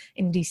 and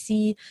in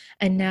DC.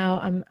 And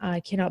now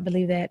I cannot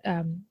believe that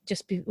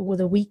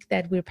with a week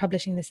that we're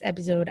publishing this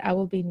episode, I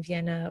will be in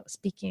Vienna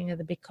speaking at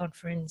the big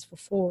conference for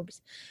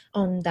Forbes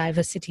on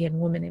diversity and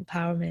women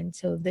empowerment.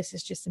 So this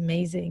is just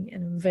amazing.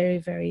 And I'm very,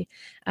 very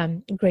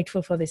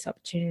grateful for this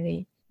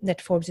opportunity that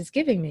Forbes is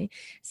giving me.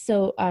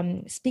 So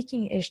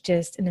speaking is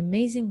just an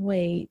amazing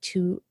way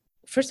to,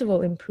 first of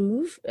all,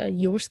 improve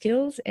your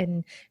skills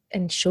and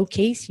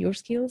showcase your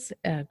skills,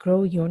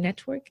 grow your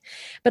network.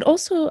 But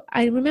also,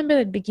 I remember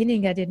at the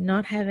beginning, I did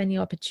not have any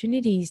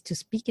opportunities to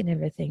speak and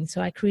everything. So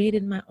I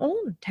created my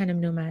own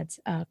Tandem Nomads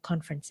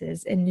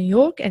conferences in New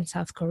York and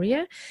South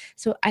Korea.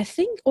 So I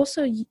think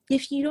also,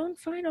 if you don't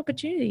find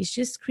opportunities,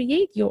 just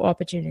create your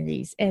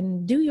opportunities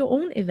and do your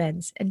own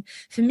events. And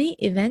for me,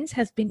 events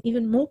has been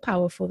even more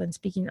powerful than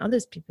speaking other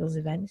people's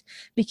events,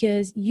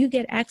 because you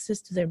get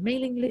access to their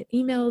mailing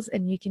emails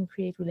and you can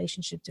create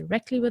relationships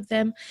directly with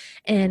them.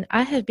 And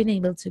I have been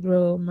able to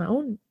grow my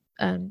own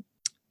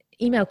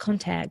email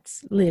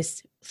contacts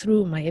list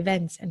through my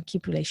events and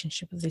keep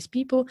relationship with these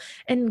people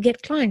and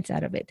get clients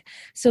out of it.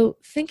 So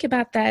think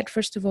about that.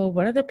 First of all,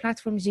 what are the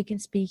platforms you can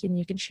speak and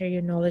you can share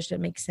your knowledge that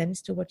makes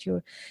sense to what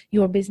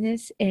your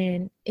business?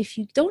 And if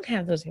you don't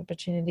have those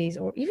opportunities,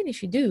 or even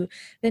if you do,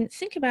 then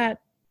think about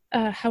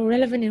how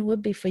relevant it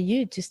would be for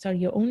you to start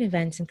your own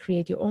events and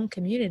create your own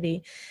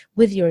community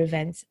with your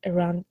events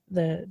around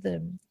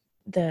the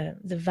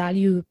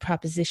value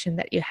proposition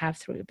that you have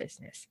through your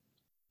business.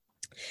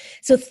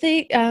 So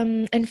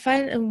one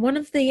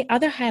of the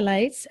other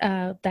highlights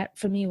that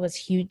for me was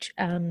huge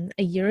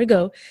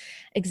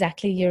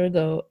exactly a year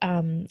ago,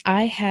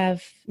 I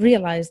have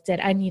realized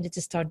that I needed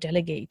to start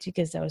delegate,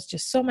 because there was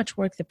just so much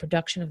work. The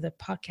production of the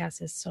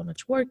podcast is so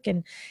much work,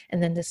 and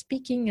then the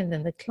speaking, and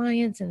then the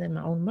clients, and then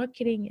my own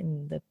marketing,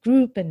 and the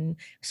group, and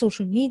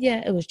social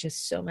media. It was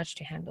just so much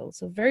to handle.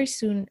 So very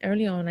soon,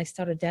 early on, I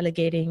started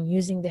delegating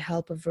using the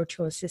help of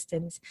virtual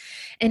assistants,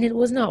 and it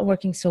was not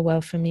working so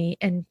well for me.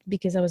 And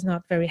because I was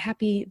not very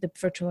happy, the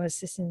virtual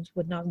assistants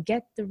would not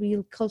get the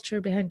real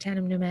culture behind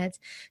Tandem Nomads.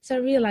 So I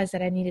realized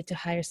that I needed to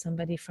hire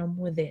somebody from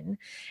within.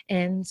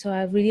 And so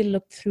I really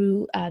looked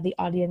through the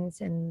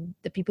audience and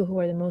the people who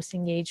are the most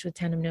engaged with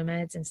Tandem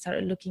Nomads, and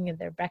started looking at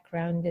their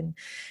background. And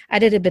I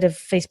did a bit of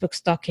Facebook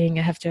stalking,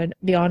 I have to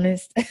be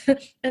honest.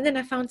 And then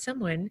I found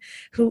someone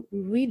who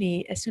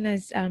really, as soon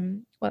as,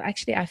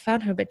 actually I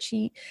found her, but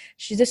she's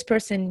this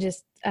person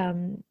just,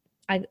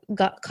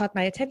 caught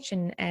my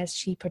attention as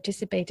she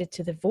participated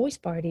to the voice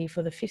party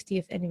for the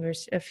 50th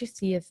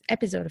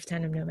episode of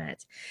Tandem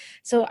Nomads.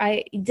 So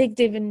I digged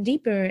even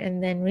deeper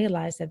and then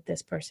realized that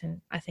this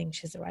person, I think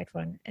she's the right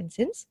one. And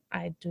since,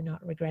 I do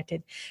not regret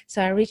it.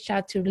 So I reached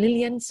out to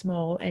Lillian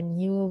Small,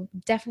 and you will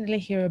definitely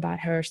hear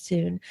about her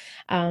soon.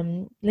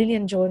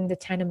 Lillian joined the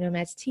Tandem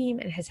Nomads team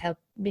and has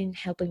been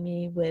helping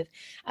me with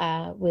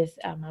my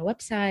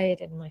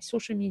website and my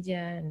social media,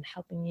 and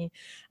helping me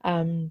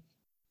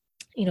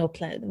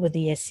plan with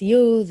the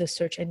SEO, the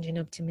search engine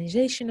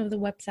optimization of the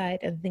website,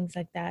 and things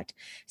like that.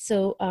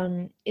 So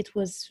it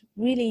was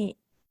really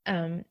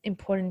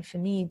important for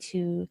me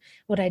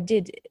what I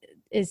did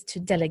is to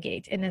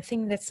delegate. And I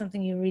think that's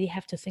something you really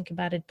have to think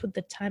about it, put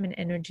the time and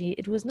energy.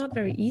 It was not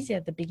very easy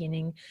at the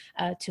beginning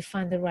to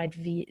find the right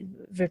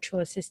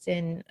virtual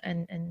assistant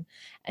and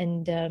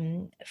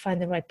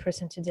find the right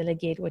person to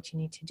delegate what you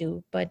need to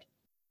do. But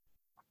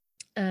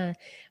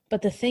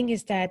the thing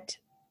is that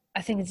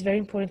I think it's very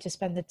important to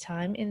spend the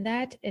time in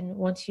that. And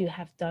once you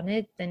have done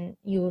it, then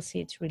you will see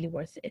it's really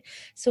worth it.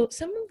 So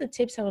some of the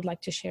tips I would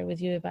like to share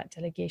with you about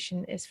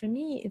delegation is, for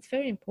me, it's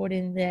very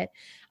important that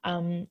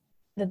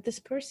this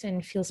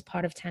person feels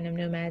part of Tandem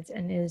Nomads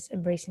and is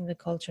embracing the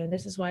culture. And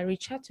this is why I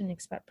reach out to an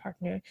expat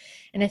partner.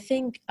 And I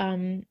think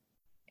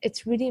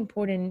it's really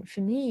important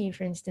for me.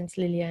 For instance,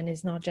 Lillian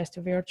is not just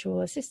a virtual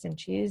assistant.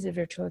 She is a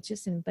virtual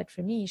assistant, but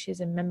for me,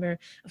 she's a member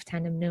of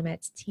Tandem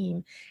Nomads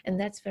team. And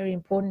that's very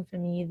important for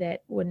me,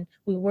 that when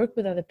we work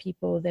with other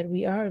people, that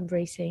we are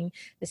embracing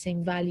the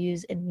same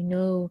values, and we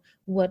know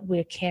what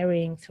we're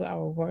carrying through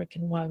our work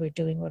and why we're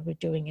doing what we're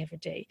doing every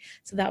day.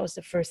 So that was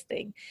the first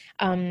thing.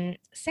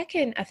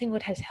 Second, I think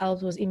what has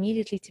helped was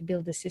immediately to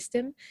build a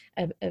system,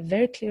 a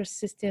very clear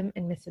system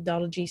and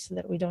methodology, so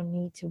that we don't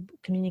need to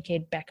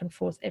communicate back and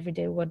forth every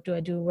day. What do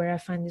I do? Where I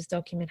find this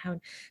document? How?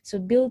 So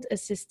build a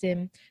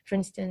system. For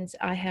instance,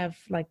 I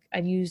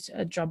use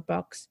a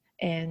Dropbox,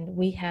 and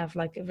we have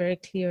like a very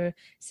clear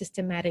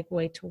systematic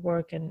way to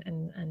work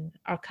and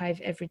archive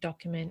every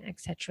document,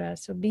 etc.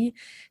 So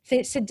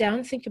sit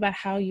down, think about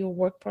how your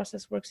work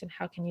process works and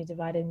how can you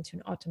divide it into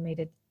an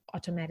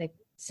automatic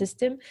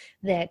system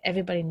that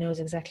everybody knows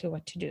exactly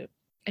what to do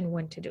and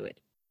when to do it.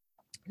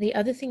 The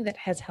other thing that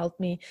has helped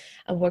me,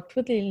 I worked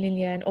with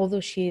Lillian, although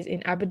she's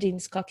in Aberdeen,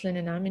 Scotland,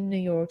 and I'm in New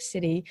York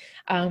City.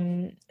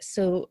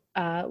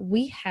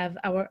 We have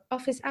our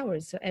office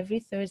hours. So every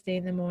Thursday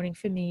in the morning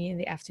for me, in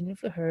the afternoon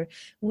for her,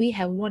 we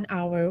have 1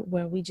 hour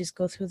where we just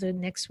go through the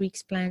next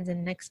week's plans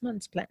and next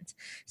month's plans.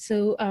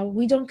 So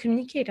we don't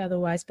communicate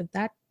otherwise, but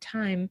that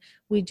time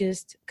we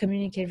just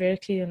communicate very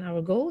clearly on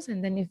our goals.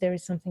 And then if there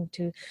is something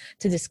to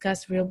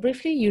discuss real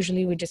briefly,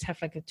 usually we just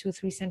have like a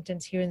 2-3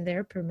 sentence here and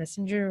there per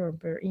messenger or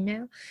per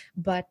email.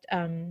 But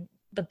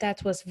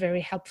that was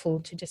very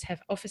helpful to just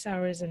have office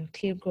hours and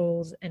clear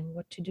goals and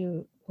what to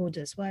do, who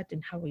does what,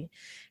 and how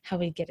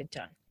we get it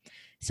done.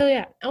 So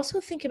yeah,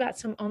 also think about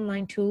some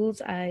online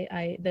tools.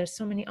 There's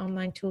so many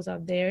online tools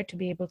out there to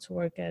be able to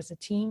work as a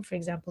team. For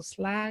example,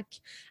 Slack.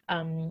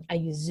 I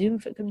use Zoom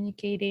for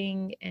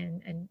communicating,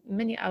 and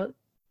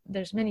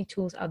there's many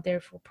tools out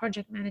there for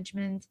project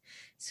management.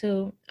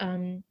 So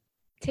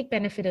take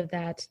benefit of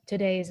that.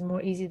 Today is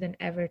more easy than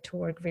ever to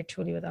work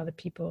virtually with other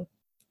people.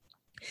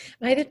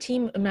 My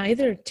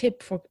other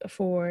tip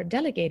for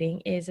delegating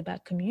is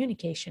about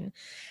communication.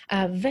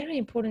 Very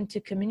important to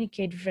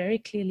communicate very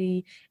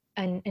clearly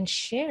and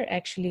share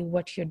actually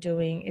what you're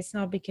doing. It's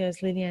not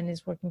because Lillian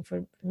is working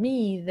for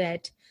me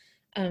that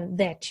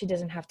she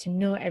doesn't have to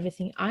know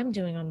everything I'm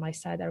doing on my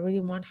side. I really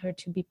want her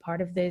to be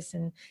part of this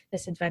and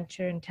this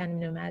adventure in Tandem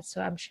Nomads. So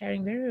I'm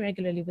sharing very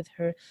regularly with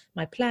her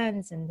my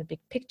plans and the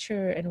big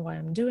picture and why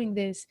I'm doing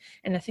this.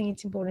 And I think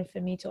it's important for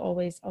me to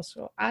always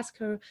also ask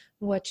her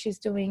what she's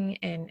doing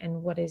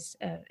and what is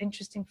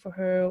interesting for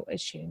her,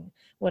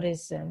 what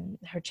is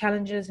her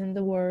challenges in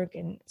the work.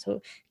 And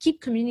so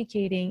keep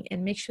communicating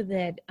and make sure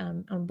that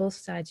on both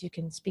sides you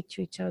can speak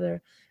to each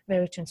other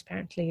very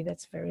transparently.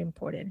 That's very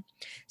important.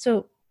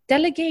 So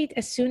delegate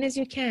as soon as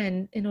you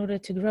can in order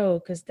to grow,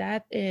 because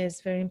that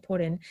is very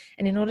important.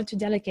 And in order to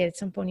delegate, at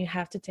some point you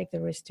have to take the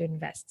risk to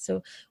invest.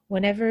 So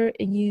whenever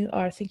you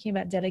are thinking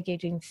about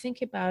delegating,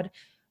 think about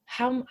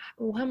how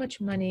much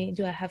money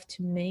do I have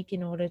to make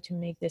in order to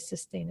make this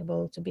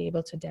sustainable, to be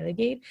able to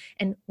delegate.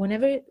 And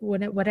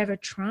whatever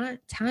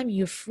time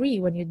you're free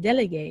when you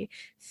delegate,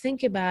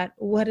 think about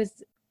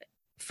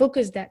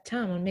focus that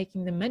time on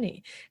making the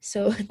money.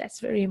 So that's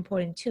very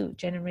important too,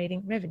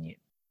 generating revenue.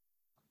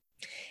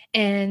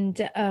 And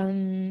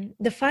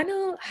the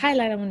final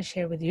highlight I want to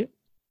share with you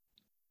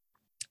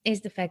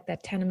is the fact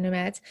that Tandem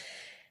Nomads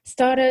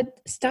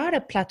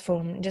startup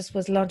platform just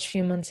was launched a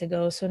few months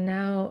ago. So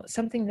now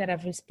something that I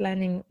was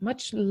planning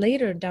much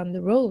later down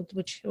the road,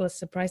 which was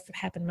surprised to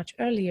happen much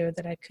earlier,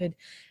 that I could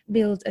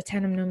build a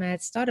Tandem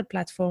Nomad startup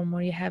platform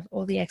where you have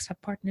all the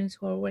expat partners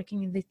who are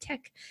working in the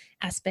tech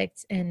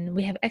aspects. And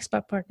we have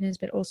expat partners,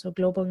 but also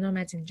global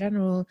nomads in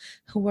general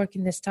who work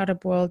in the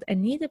startup world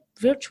and need a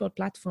virtual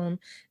platform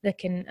that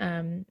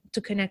can to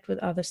connect with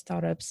other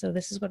startups. So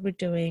this is what we're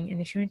doing. And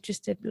if you're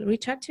interested,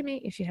 reach out to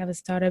me. If you have a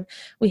startup,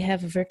 we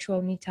have a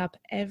virtual meetup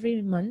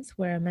every month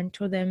where I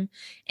mentor them,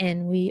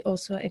 and we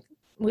also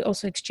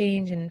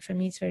exchange. And for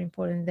me, it's very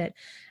important that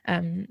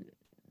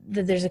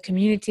that there's a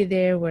community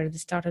there where the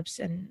startups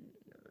and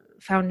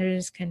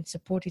founders can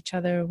support each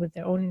other with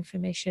their own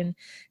information.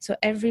 So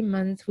every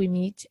month we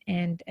meet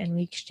and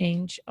we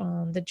exchange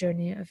on the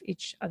journey of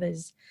each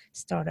other's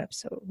startup.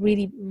 So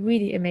really,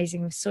 really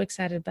amazing. I'm so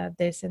excited about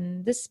this.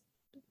 And this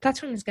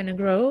platform is going to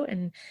grow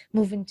and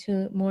move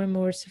into more and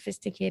more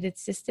sophisticated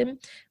system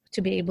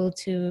to be able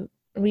to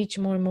reach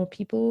more and more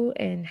people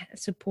and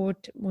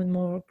support with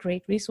more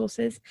great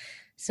resources.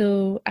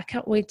 So I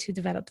can't wait to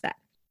develop that.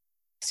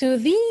 So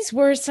these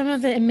were some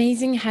of the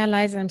amazing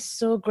highlights I'm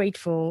so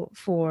grateful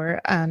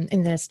for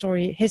in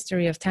the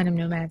history of Tandem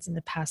Nomads in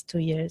the past 2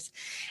 years.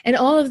 And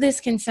all of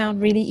this can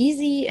sound really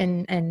easy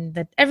and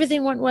that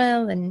everything went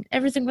well and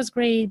everything was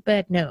great,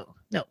 but no.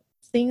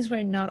 Things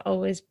were not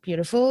always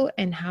beautiful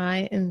and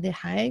high in the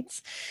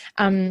heights.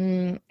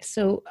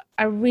 So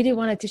I really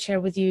wanted to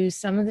share with you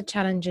some of the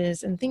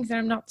challenges and things that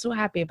I'm not so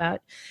happy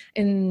about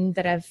and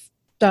that I've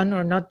done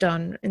or not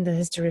done in the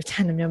history of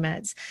Tandem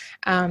Nomads.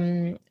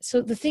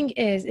 So the thing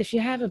is, if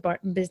you have a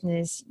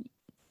business,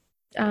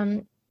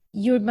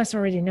 you must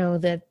already know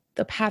that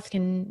the path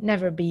can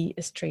never be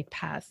a straight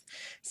path.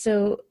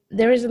 So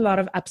there is a lot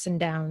of ups and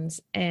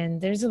downs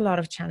and there's a lot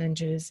of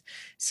challenges.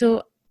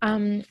 So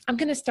I'm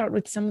going to start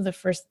with some of the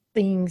first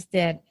things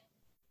that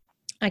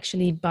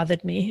actually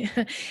bothered me.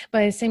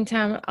 But at the same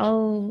time,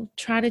 I'll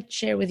try to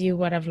share with you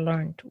what I've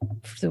learned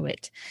through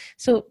it.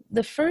 So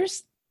the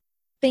first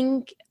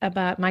thing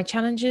about my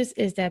challenges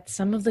is that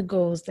some of the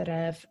goals that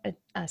I've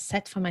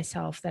set for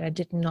myself that I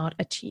did not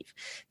achieve.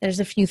 There's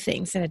a few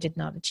things that I did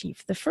not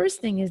achieve. The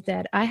first thing is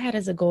that I had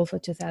as a goal for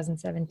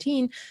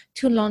 2017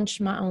 to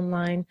launch my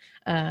online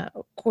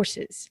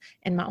courses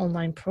and my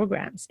online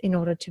programs in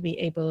order to be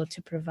able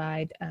to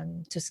provide,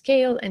 to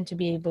scale, and to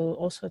be able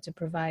also to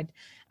provide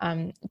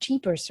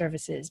cheaper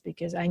services,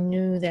 because I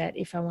knew that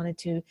if I wanted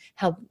to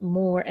help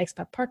more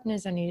expat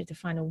partners, I needed to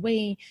find a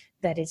way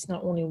that it's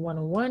not only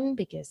one-on-one,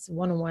 because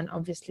one-on-one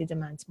obviously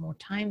demands more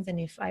time than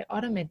if I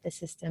automate the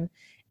system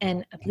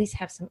and at least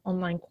have some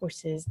online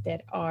courses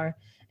that are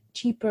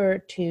cheaper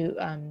to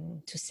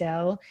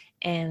sell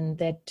and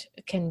that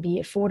can be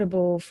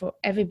affordable for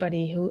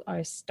everybody who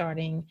are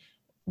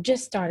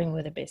just starting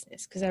with a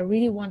business. Because I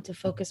really want to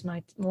focus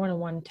my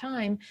one-on-one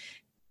time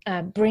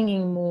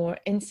bringing more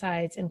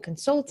insights and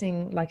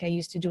consulting, like I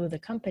used to do with the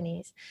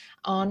companies,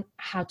 on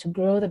how to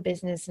grow the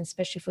business, and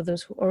especially for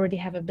those who already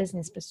have a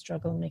business but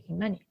struggle making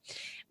money.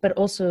 But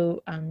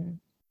also,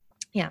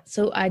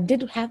 so I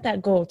did have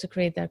that goal to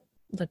create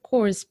the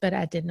course, but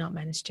I did not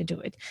manage to do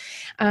it.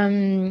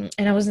 And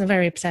I wasn't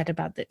very upset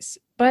about this.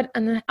 But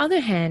on the other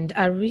hand,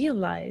 I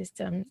realized,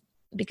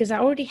 because I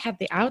already had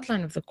the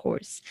outline of the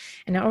course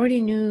and I already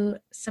knew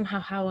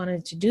somehow how I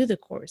wanted to do the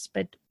course.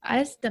 But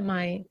as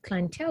my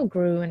clientele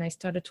grew and I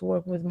started to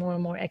work with more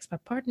and more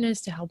expat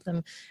partners to help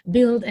them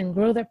build and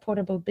grow their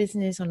portable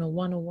business on a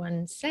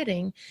one-on-one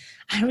setting,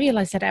 I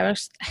realized that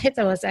it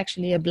was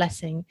actually a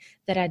blessing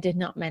that I did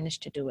not manage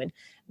to do it,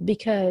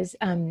 because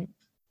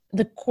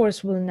the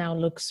course will now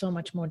look so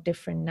much more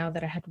different now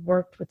that I had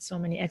worked with so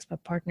many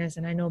expat partners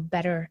and I know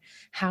better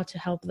how to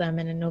help them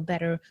and I know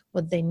better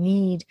what they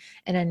need.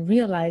 And I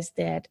realized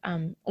that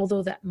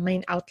although that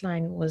main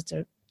outline was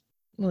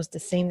the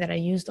same that I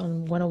used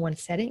on one-on-one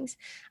settings,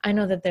 I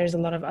know that there's a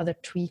lot of other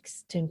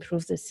tweaks to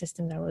improve the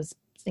system that I was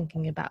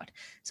thinking about.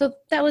 So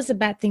that was a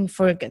bad thing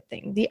for a good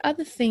thing. The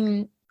other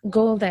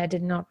goal that I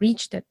did not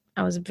reach, that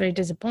I was very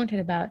disappointed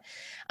about,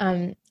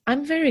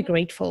 I'm very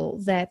grateful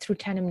that through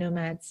Tandem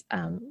Nomads,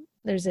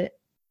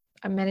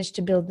 I managed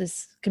to build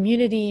this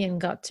community and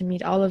got to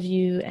meet all of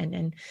you,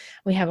 and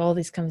we have all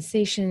these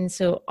conversations.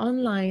 So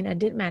online, I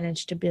did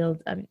manage to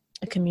build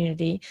a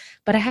community,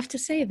 but I have to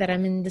say that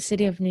I'm in the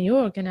city of New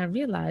York, and I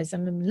realize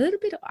I'm a little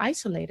bit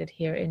isolated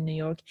here in New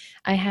York.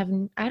 I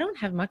don't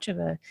have much of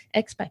a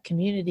expat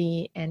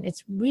community, and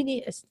it's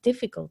really a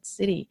difficult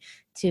city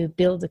to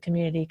build a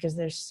community because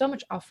there's so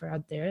much offer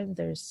out there.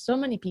 There's so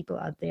many people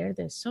out there.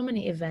 There's so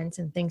many events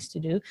and things to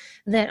do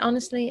that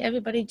honestly,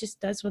 everybody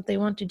just does what they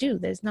want to do.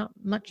 There's not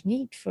much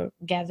need for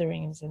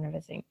gatherings and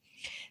everything.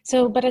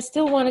 So, but I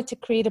still wanted to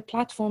create a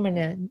platform and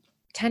a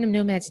Tandem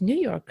Nomads New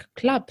York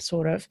club,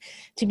 sort of,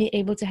 to be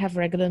able to have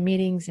regular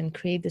meetings and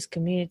create this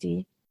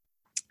community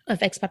of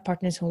expat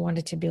partners who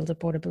wanted to build a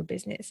portable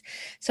business.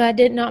 So I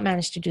did not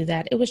manage to do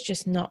that. It was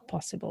just not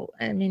possible.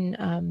 I mean,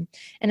 and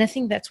I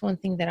think that's one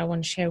thing that I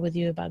want to share with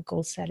you about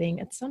goal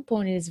setting. At some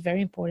point, it is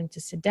very important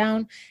to sit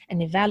down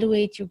and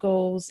evaluate your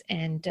goals,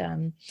 and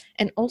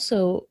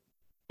also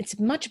it's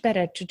much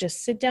better to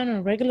just sit down on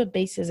a regular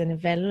basis and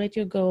evaluate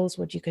your goals,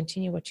 what you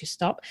continue, what you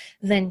stop,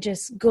 than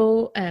just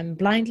go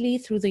blindly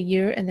through the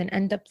year and then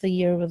end up the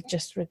year with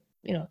just,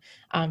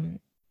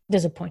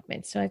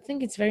 disappointment. So I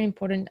think it's very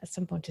important at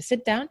some point to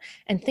sit down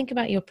and think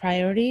about your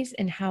priorities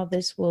and how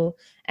this will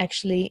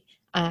actually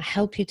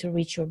help you to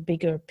reach your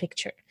bigger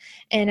picture.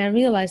 And I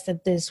realized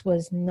that this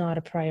was not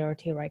a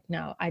priority right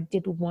now. I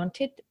do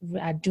want it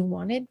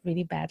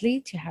really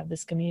badly to have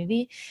this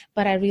community,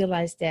 but I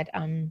realized that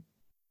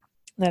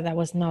that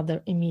was not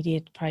the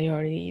immediate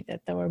priority,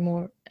 that there were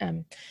more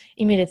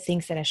immediate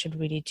things that I should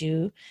really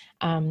do.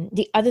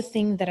 The other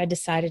thing that I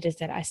decided is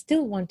that I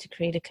still want to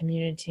create a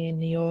community in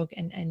New York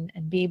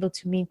and be able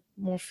to meet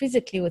more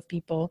physically with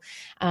people.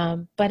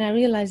 But I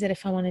realized that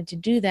if I wanted to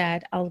do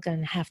that, I'm going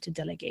to have to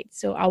delegate.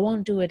 So I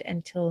won't do it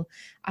until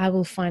I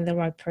will find the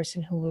right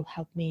person who will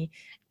help me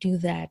do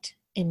that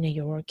in New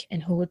York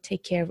and who would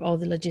take care of all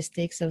the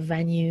logistics of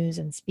venues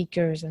and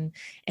speakers and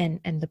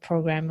the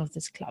program of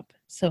this club.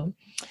 So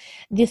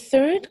the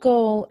third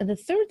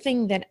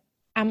thing that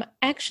I'm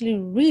actually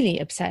really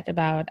upset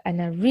about,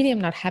 and I really am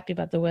not happy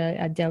about the way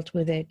I dealt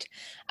with it,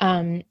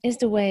 is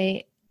the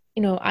way,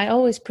 I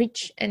always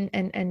preach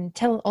and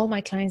tell all my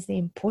clients the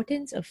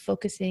importance of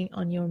focusing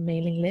on your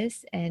mailing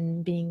list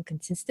and being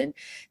consistent.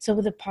 So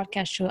with the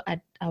podcast show,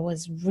 I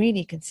was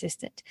really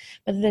consistent.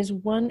 But there's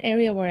one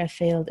area where I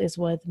failed is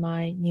with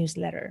my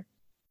newsletter.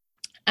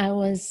 I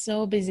was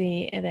so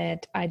busy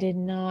that I did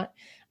not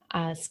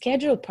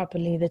schedule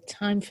properly the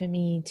time for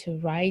me to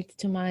write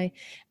to my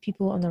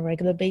people on a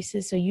regular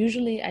basis. So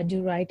usually I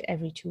do write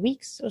every 2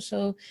 weeks or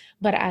so,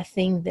 but I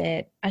think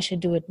that I should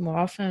do it more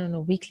often on a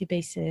weekly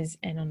basis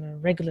and on a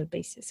regular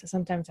basis. So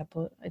sometimes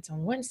it's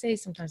on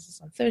Wednesdays, sometimes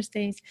it's on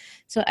Thursdays.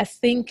 So I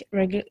think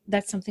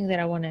that's something that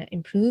I want to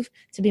improve,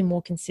 to be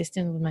more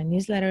consistent with my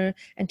newsletter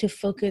and to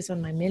focus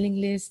on my mailing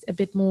list a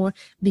bit more,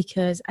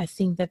 because I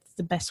think that's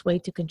the best way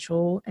to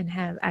control and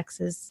have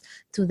access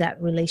to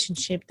that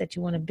relationship that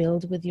you want to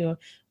build with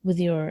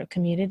your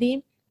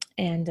community.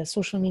 And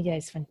social media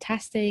is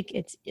fantastic.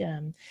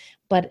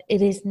 But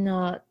it is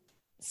not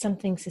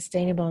something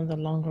sustainable in the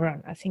long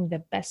run. I think the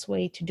best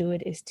way to do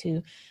it is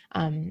to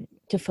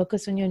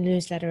focus on your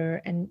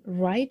newsletter and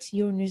write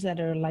your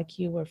newsletter like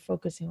you were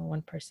focusing on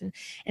one person.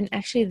 And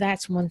actually,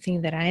 that's one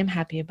thing that I am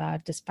happy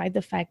about, despite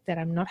the fact that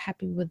I'm not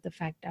happy with the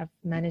fact I've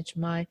managed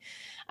my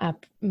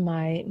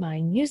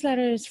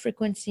newsletters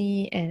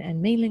frequency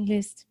and mailing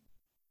list.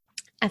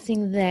 I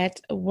think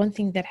that one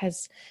thing that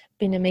has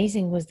been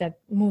amazing was that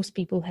most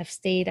people have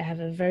stayed. I have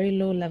a very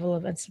low level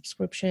of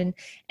unsubscription,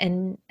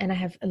 and I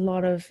have a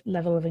lot of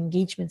level of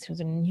engagement through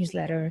the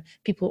newsletter.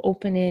 People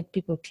open it,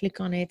 people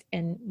click on it,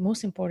 and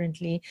most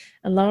importantly,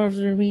 a lot of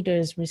the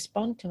readers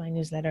respond to my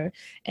newsletter,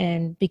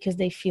 and because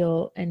they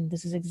feel, and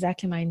this is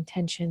exactly my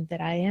intention,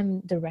 that I am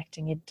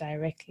directing it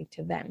directly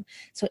to them.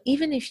 So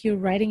even if you're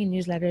writing a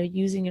newsletter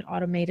using an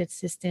automated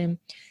system,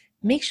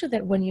 make sure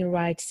that when you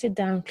write, sit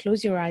down,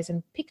 close your eyes,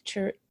 and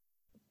picture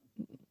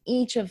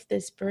each of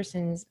these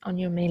persons on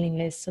your mailing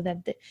list so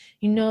that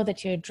you know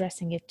that you're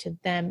addressing it to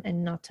them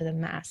and not to the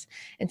mass.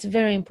 It's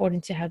very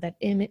important to have that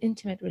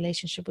intimate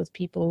relationship with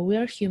people. We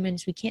are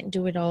humans, we can't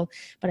do it all,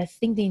 but I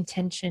think the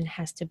intention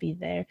has to be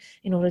there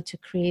in order to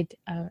create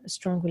a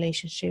strong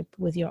relationship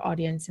with your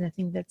audience. And I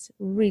think that's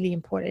really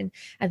important.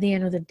 At the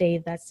end of the day,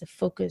 that's the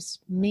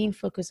main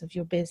focus of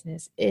your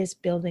business, is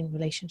building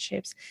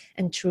relationships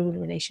and true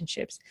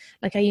relationships.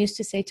 Like I used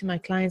to say to my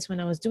clients when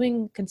I was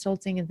doing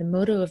consulting, and the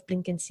motto of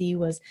Blink and See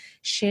was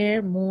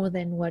share more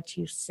than what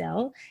you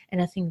sell.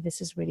 And I think this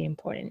is really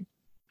important.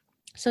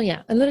 So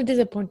yeah, a little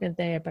disappointment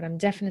there, but I'm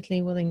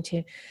definitely willing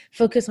to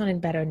focus on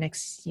it better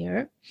next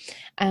year.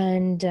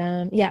 And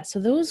yeah, so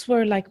those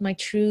were like my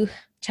true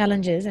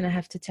challenges. And I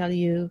have to tell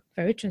you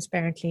very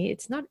transparently,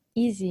 it's not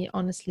easy,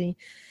 honestly,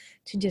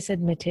 to just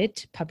admit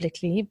it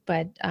publicly.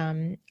 But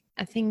I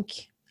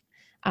think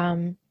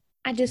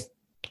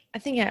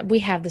we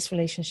have this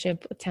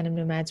relationship with Tandem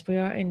Nomads. We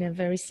are in a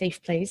very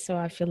safe place, so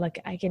I feel like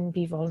I can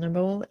be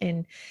vulnerable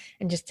and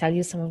just tell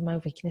you some of my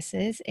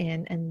weaknesses.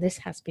 And this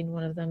has been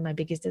one of them, my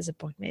biggest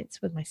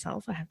disappointments with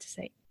myself, I have to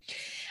say,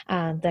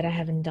 that I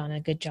haven't done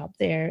a good job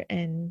there,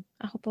 and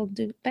I hope I'll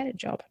do a better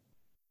job.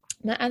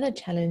 My other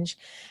challenge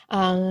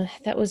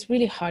that was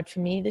really hard for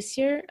me this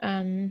year,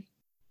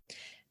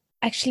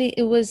 actually,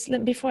 it was,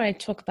 before I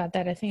talk about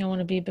that, I think I want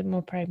to be a bit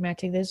more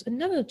pragmatic. There's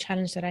another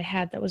challenge that I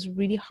had that was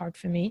really hard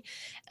for me,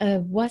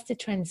 was the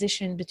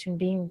transition between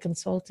being a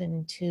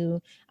consultant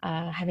to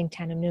having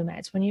Tandem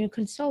Nomads. When you're a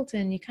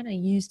consultant, you're kind of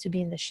used to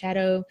being in the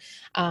shadow.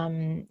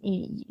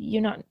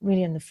 You're not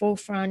really in the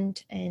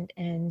forefront, and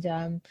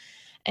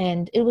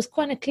it was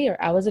kind of clear.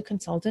 I was a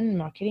consultant in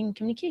marketing and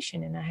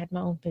communication, and I had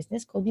my own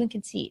business called Blink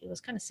and See. It was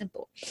kind of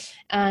simple.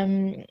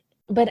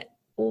 But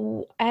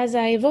as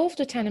I evolved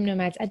to Tandem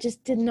Nomads, I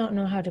just did not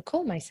know how to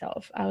call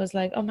myself. I was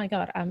like, oh my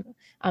God, am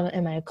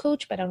I a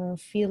coach? But I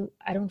don't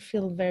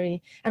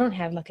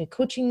have like a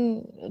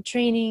coaching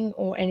training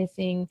or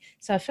anything.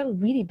 So I felt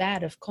really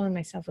bad of calling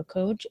myself a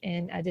coach.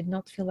 And I did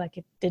not feel like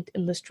it did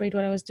illustrate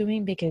what I was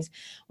doing, because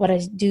what I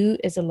do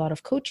is a lot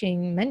of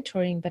coaching,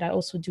 mentoring, but I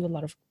also do a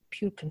lot of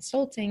pure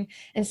consulting.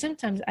 And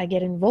sometimes I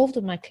get involved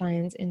with my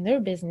clients in their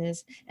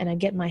business, and I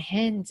get my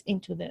hands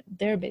into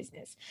their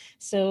business.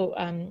 So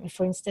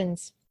for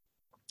instance,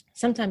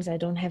 sometimes I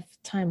don't have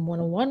time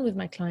one-on-one with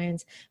my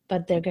clients,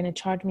 but they're going to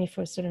charge me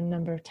for a certain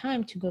number of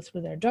time to go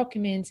through their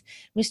documents,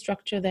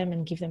 restructure them,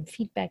 and give them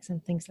feedbacks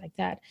and things like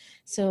that.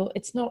 So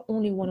it's not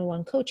only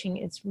one-on-one coaching,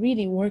 it's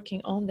really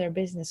working on their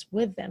business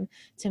with them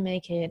to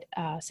make it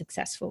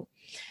successful.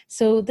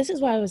 So this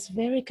is why I was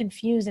very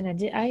confused, and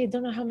I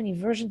don't know how many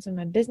versions of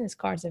my business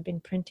cards I've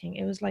been printing.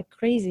 It was like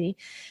crazy.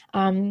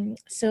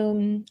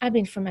 So I've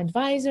been from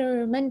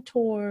advisor,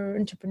 mentor,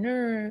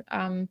 entrepreneur,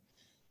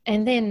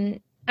 and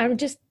then I would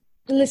just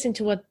listen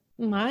to what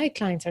my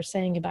clients are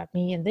saying about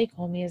me, and they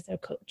call me as their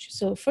coach.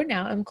 So for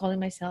now, I'm calling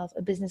myself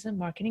a business and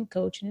marketing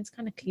coach, and it's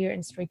kind of clear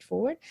and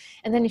straightforward.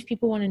 And then if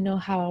people want to know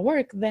how I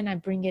work, then I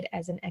bring it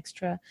as an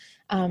extra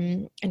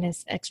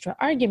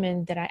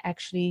argument that I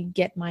actually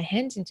get my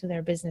hands into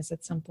their business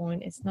at some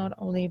point. It's not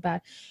only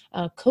about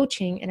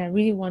coaching, and I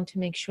really want to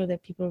make sure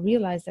that people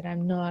realize that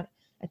I'm not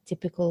a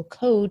typical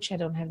coach. I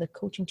don't have the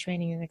coaching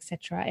training and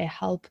etc. I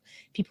help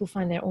people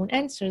find their own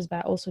answers, but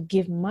I also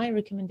give my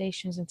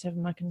recommendations in terms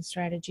of marketing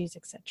strategies,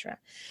 etc.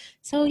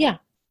 So yeah,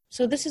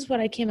 so this is what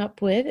I came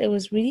up with. It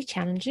was really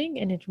challenging,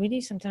 and it really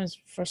sometimes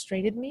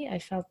frustrated me. I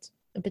felt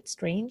a bit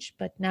strange,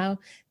 but now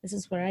this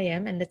is where I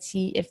am, and let's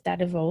see if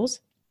that evolves.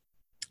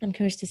 I'm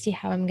curious to see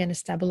how I'm going to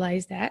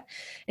stabilize that.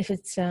 If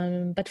it's,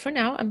 but for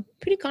now, I'm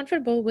pretty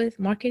comfortable with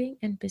marketing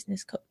and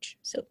business coach.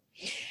 So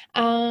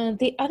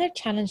the other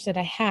challenge that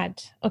I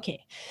had,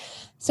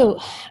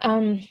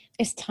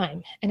 is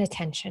time and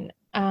attention.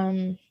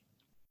 I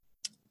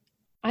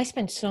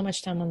spent so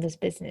much time on this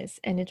business,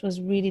 and it was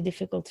really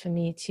difficult for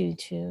me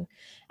to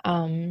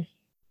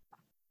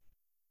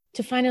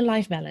find a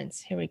life balance.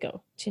 Here we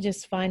go. To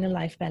just find a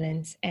life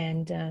balance.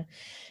 And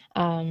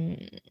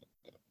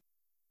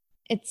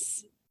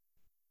it's,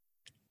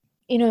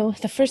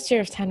 the first year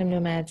of Tandem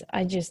Nomads,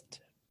 I just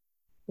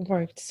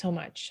worked so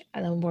much.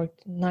 I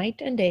worked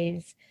night and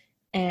days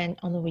and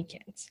on the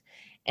weekends.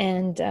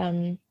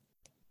 And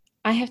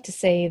I have to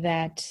say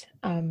that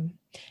I'm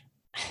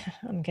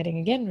getting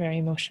again very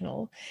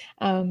emotional.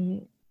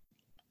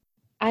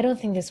 I don't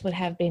think this would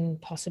have been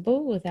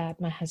possible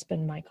without my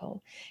husband,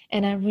 Michael.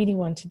 And I really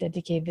want to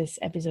dedicate this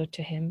episode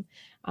to him,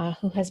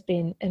 who has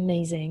been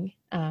amazing.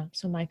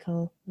 So,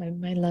 Michael,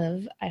 my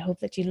love, I hope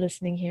that you're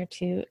listening here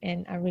too.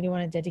 And I really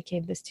want to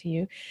dedicate this to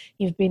you.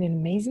 You've been an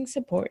amazing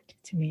support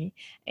to me.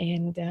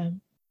 And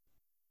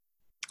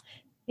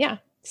yeah,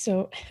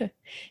 so,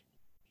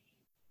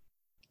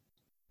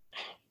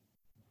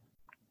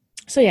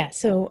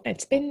 so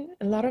it's been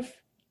a lot of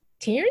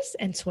tears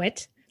and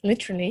sweat,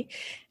 literally,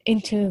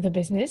 into the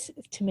business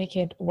to make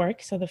it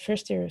work. So the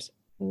first year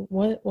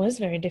was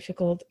very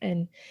difficult,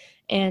 and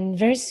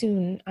very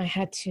soon I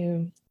had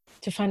to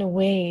find a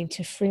way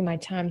to free my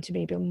time to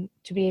be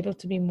able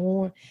to be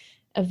more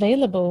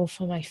available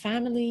for my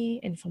family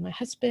and for my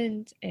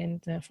husband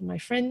and for my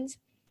friends.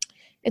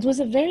 It was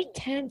a very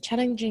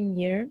challenging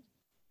year,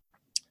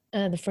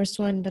 the first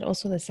one, but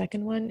also the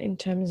second one in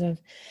terms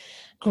of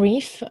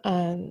grief,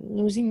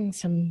 losing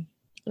some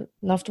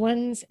loved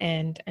ones,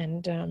 and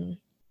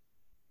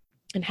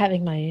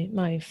having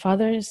my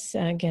father's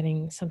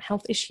getting some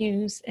health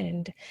issues,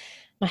 and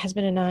my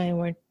husband and I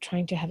were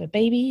trying to have a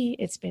baby.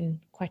 It's been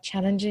quite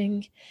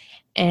challenging,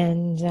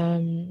 and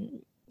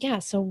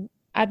so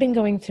I've been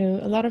going through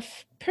a lot of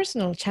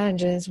personal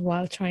challenges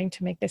while trying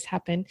to make this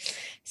happen.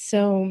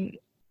 So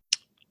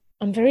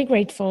I'm very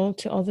grateful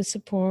to all the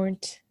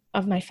support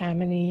of my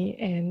family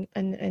and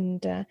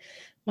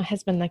my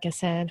husband, like I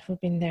said, who've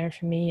been there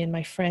for me, and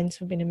my friends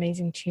who've been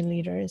amazing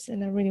cheerleaders.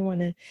 And I really want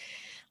to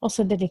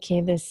also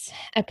dedicate this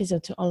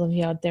episode to all of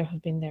you out there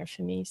who've been there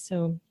for me.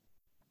 So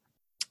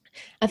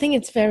I think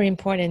it's very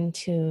important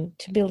to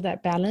build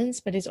that balance,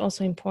 but it's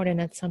also important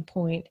at some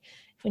point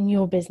in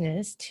your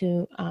business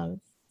to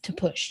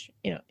push,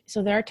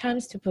 so there are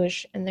times to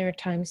push and there are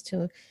times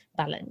to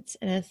balance.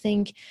 And I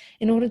think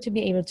in order to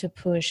be able to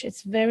push,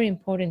 it's very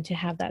important to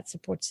have that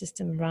support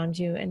system around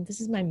you. And this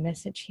is my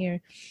message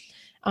here.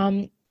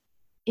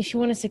 If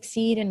you want to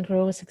succeed and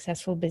grow a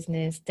successful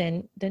business,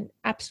 then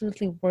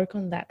absolutely work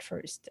on that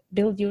first.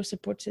 Build your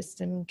support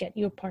system, get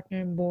your partner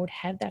on board,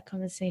 have that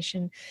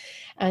conversation,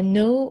 and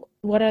know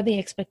what are the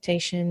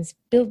expectations,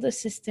 build a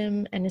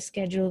system and a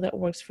schedule that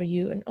works for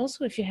you. And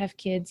also, if you have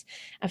kids,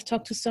 I've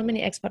talked to so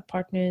many expat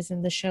partners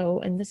in the show,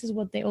 and this is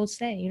what they all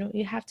say,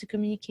 you have to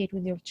communicate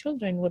with your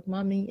children what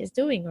mommy is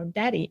doing or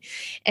daddy,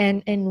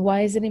 and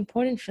why is it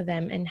important for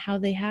them, and how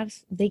they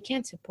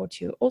can support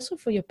you. Also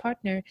for your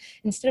partner,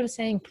 instead of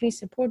saying, please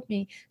support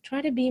me, try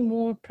to be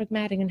more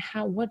pragmatic in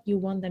what you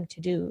want them to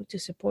do to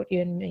support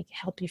you and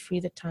help you free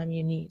the time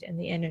you need and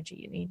the energy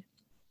you need.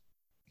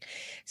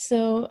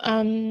 So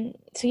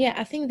yeah,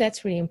 I think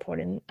that's really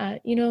important.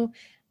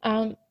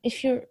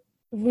 If you're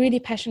really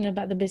passionate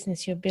about the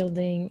business you're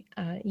building,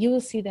 you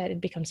will see that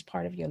it becomes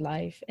part of your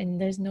life. And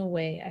there's no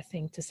way, I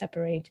think, to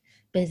separate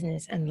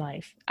business and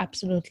life.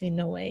 Absolutely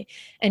no way.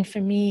 And for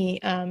me,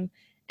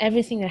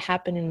 everything that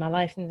happened in my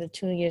life in the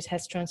 2 years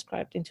has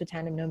transcribed into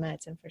Tandem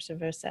Nomads and vice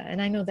versa.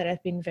 And I know that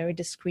I've been very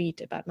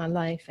discreet about my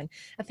life. And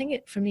I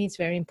think for me, it's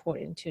very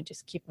important to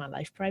just keep my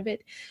life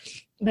private.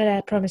 But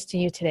I promise to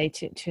you today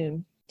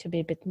to be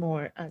a bit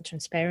more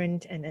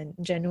transparent and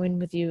genuine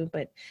with you.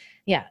 But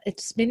yeah,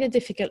 it's been a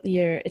difficult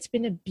year. It's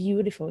been a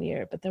beautiful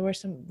year, but there were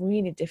some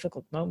really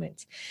difficult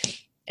moments.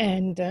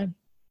 And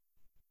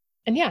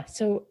yeah,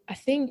 so I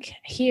think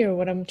here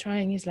what I'm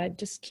trying is like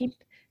just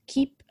keep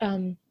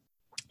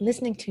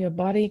listening to your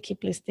body,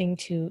 keep listening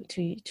to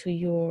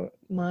your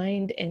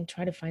mind, and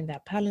try to find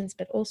that balance,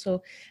 but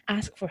also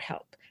ask for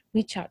help.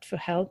 Reach out for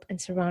help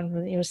and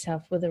surround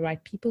yourself with the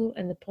right people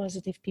and the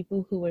positive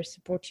people who will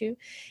support you.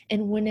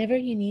 And whenever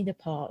you need a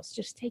pause,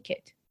 just take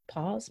it.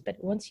 Pause. But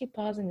once you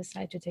pause and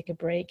decide to take a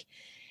break,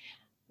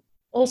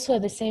 also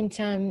at the same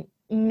time,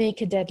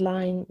 make a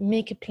deadline,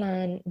 make a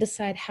plan,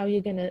 decide how you're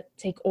going to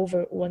take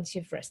over once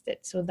you've rested.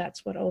 So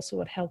that's what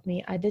helped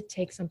me. I did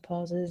take some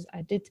pauses.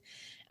 I did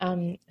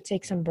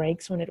take some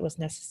breaks when it was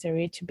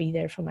necessary to be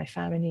there for my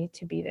family,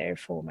 to be there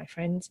for my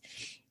friends.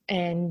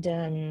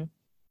 And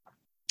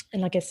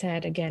like I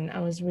said, again,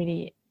 I was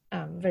really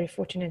very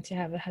fortunate to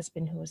have a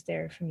husband who was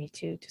there for me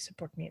to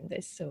support me in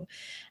this. So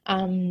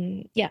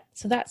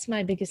so that's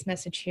my biggest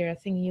message here. I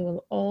think you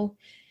will all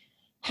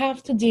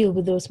have to deal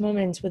with those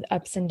moments with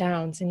ups and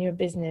downs in your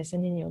business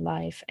and in your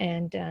life.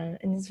 And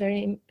it's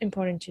very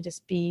important to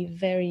just be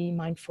very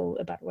mindful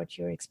about what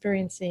you're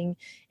experiencing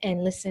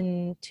and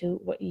listen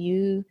to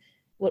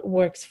what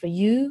works for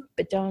you,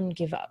 but don't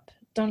give up.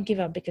 Don't give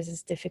up because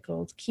it's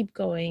difficult. Keep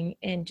going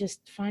and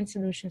just find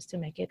solutions to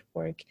make it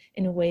work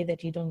in a way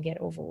that you don't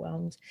get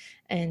overwhelmed.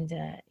 And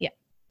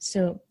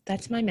so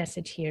that's my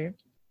message here.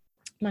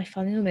 My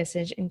final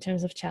message in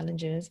terms of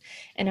challenges.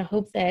 And I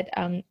hope that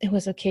it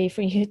was okay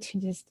for you to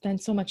just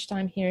spend so much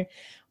time here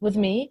with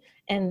me,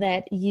 and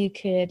that you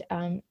could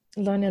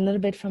learn a little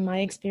bit from my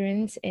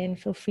experience, and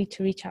feel free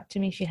to reach out to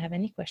me if you have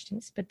any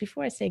questions. But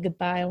before I say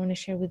goodbye, I want to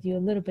share with you a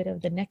little bit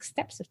of the next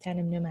steps of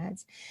Tandem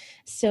Nomads.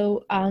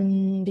 So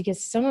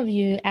because some of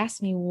you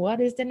asked me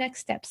what is the next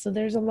step, so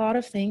there's a lot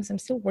of things. I'm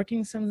still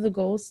working some of the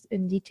goals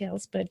in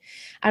details, but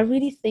I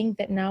really think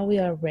that now we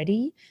are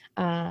ready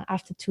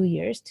after 2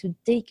 years to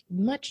dig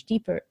much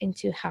deeper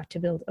into how to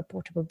build a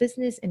portable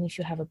business, and if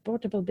you have a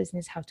portable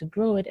business, how to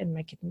grow it and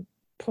make it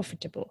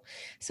profitable.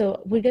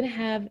 So we're going to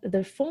have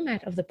the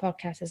format of the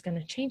podcast is going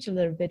to change a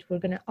little bit. We're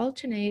going to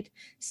alternate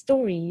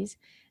stories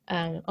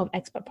of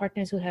expert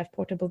partners who have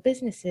portable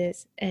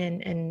businesses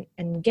and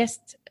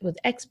guests with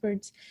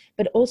experts,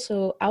 but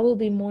also I will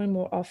be more and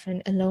more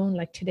often alone,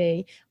 like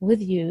today,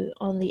 with you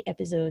on the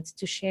episodes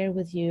to share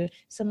with you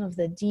some of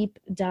the deep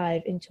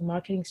dive into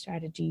marketing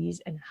strategies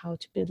and how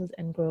to build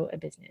and grow a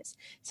business.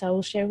 So I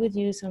will share with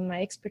you some of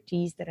my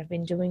expertise that I've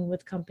been doing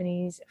with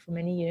companies for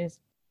many years.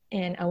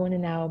 And I want to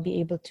now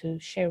be able to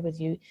share with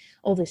you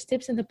all these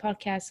tips in the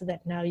podcast so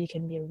that now you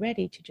can be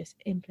ready to just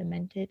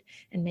implement it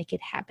and make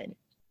it happen.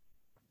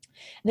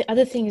 The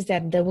other thing is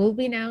that there will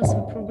be now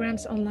some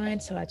programs online.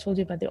 So I told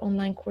you about the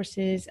online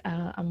courses.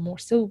 I'm more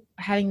still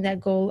having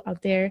that goal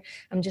out there.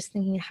 I'm just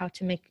thinking how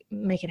to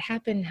make it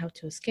happen, how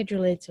to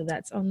schedule it. So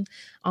that's on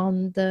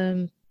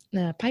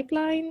the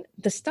pipeline.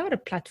 The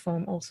startup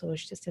platform also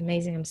is just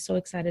amazing. I'm so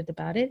excited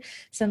about it.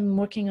 So I'm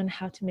working on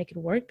how to make it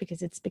work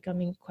because it's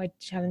becoming quite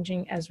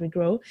challenging as we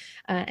grow.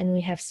 And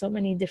we have so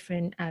many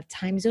different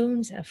time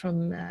zones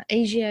from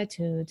Asia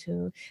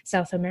to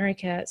South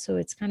America. So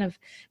it's kind of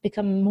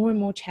become more and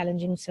more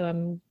challenging. So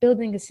I'm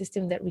building a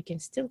system that we can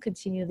still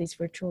continue these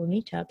virtual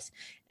meetups,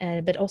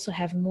 but also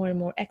have more and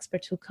more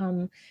experts who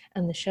come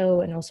on the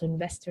show, and also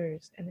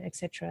investors and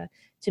etc.,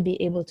 to be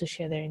able to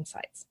share their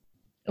insights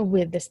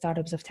with the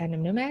startups of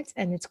Tandem Nomads.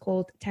 And it's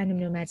called Tandem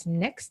Nomads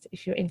Next.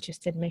 If you're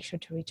interested, make sure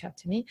to reach out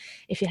to me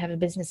if you have a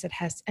business that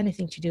has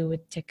anything to do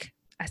with tech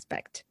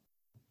aspect.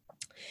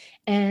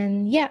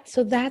 And yeah,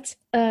 so that's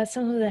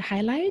some of the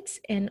highlights.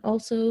 And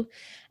also,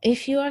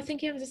 if you are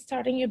thinking of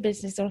starting your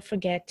business, don't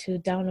forget to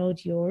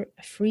download your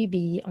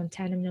freebie on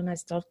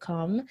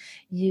tandemnomads.com.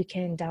 You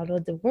can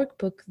download the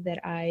workbook that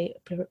I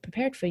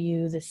prepared for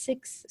you, the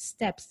 6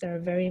 steps that are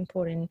very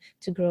important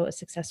to grow a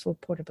successful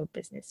portable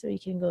business. So you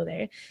can go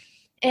there.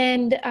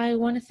 And I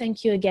want to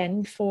thank you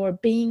again for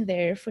being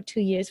there for 2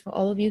 years, for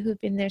all of you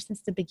who've been there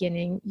since the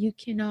beginning. You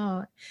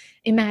cannot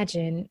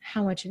imagine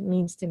how much it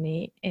means to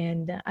me.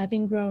 And I've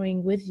been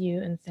growing with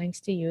you, and thanks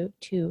to you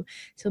too.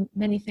 So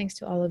many thanks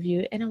to all of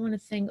you. And I want to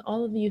thank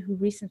all of you who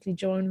recently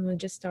joined, who are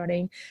just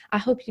starting. I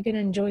hope you're going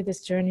to enjoy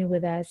this journey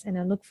with us, and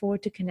I look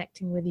forward to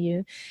connecting with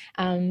you.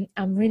 I'm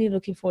really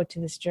looking forward to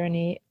this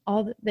journey.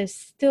 There's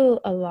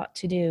still a lot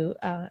to do.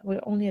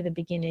 We're only at the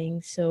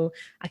beginning, so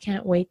I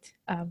can't wait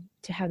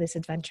to have this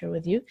adventure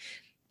with you.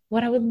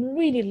 What I would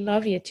really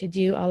love you to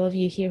do, all of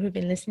you here who've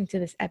been listening to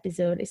this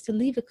episode, is to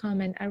leave a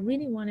comment. I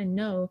really want to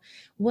know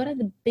what are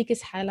the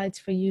biggest highlights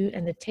for you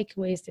and the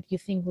takeaways that you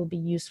think will be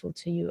useful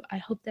to you. I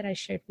hope that I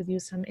shared with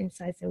you some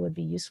insights that would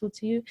be useful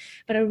to you,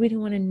 but I really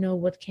want to know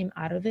what came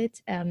out of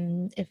it.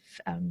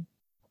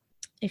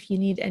 If you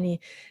need any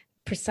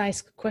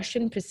precise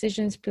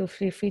precisions, feel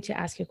free to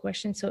ask your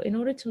question. So in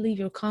order to leave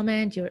your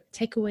comment, your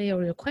takeaway,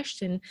 or your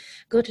question,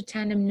 go to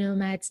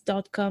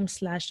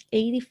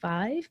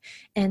tandemnomads.com/85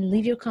 and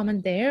leave your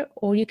comment there.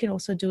 Or you can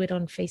also do it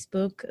on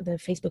Facebook, the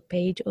Facebook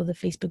page or the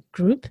Facebook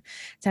group,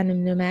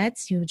 Tandem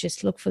Nomads. You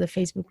just look for the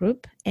Facebook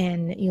group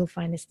and you'll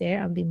find us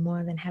there. I'll be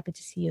more than happy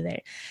to see you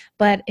there.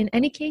 But in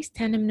any case,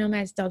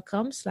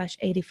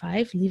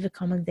 tandemnomads.com/85, leave a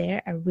comment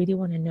there. I really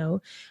want to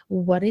know,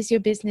 what is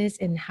your business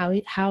and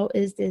how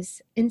is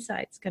this insights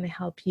going to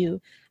help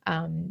you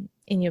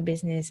in your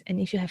business? And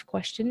if you have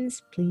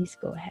questions, please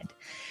go ahead.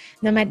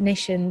 Nomad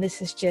Nation, this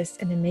is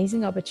just an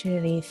amazing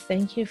opportunity.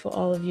 Thank you for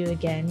all of you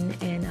again,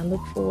 and I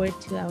look forward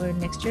to our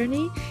next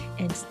journey.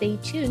 And stay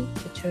tuned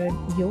to turn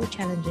your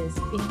challenges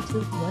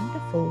into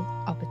wonderful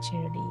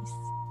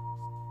opportunities.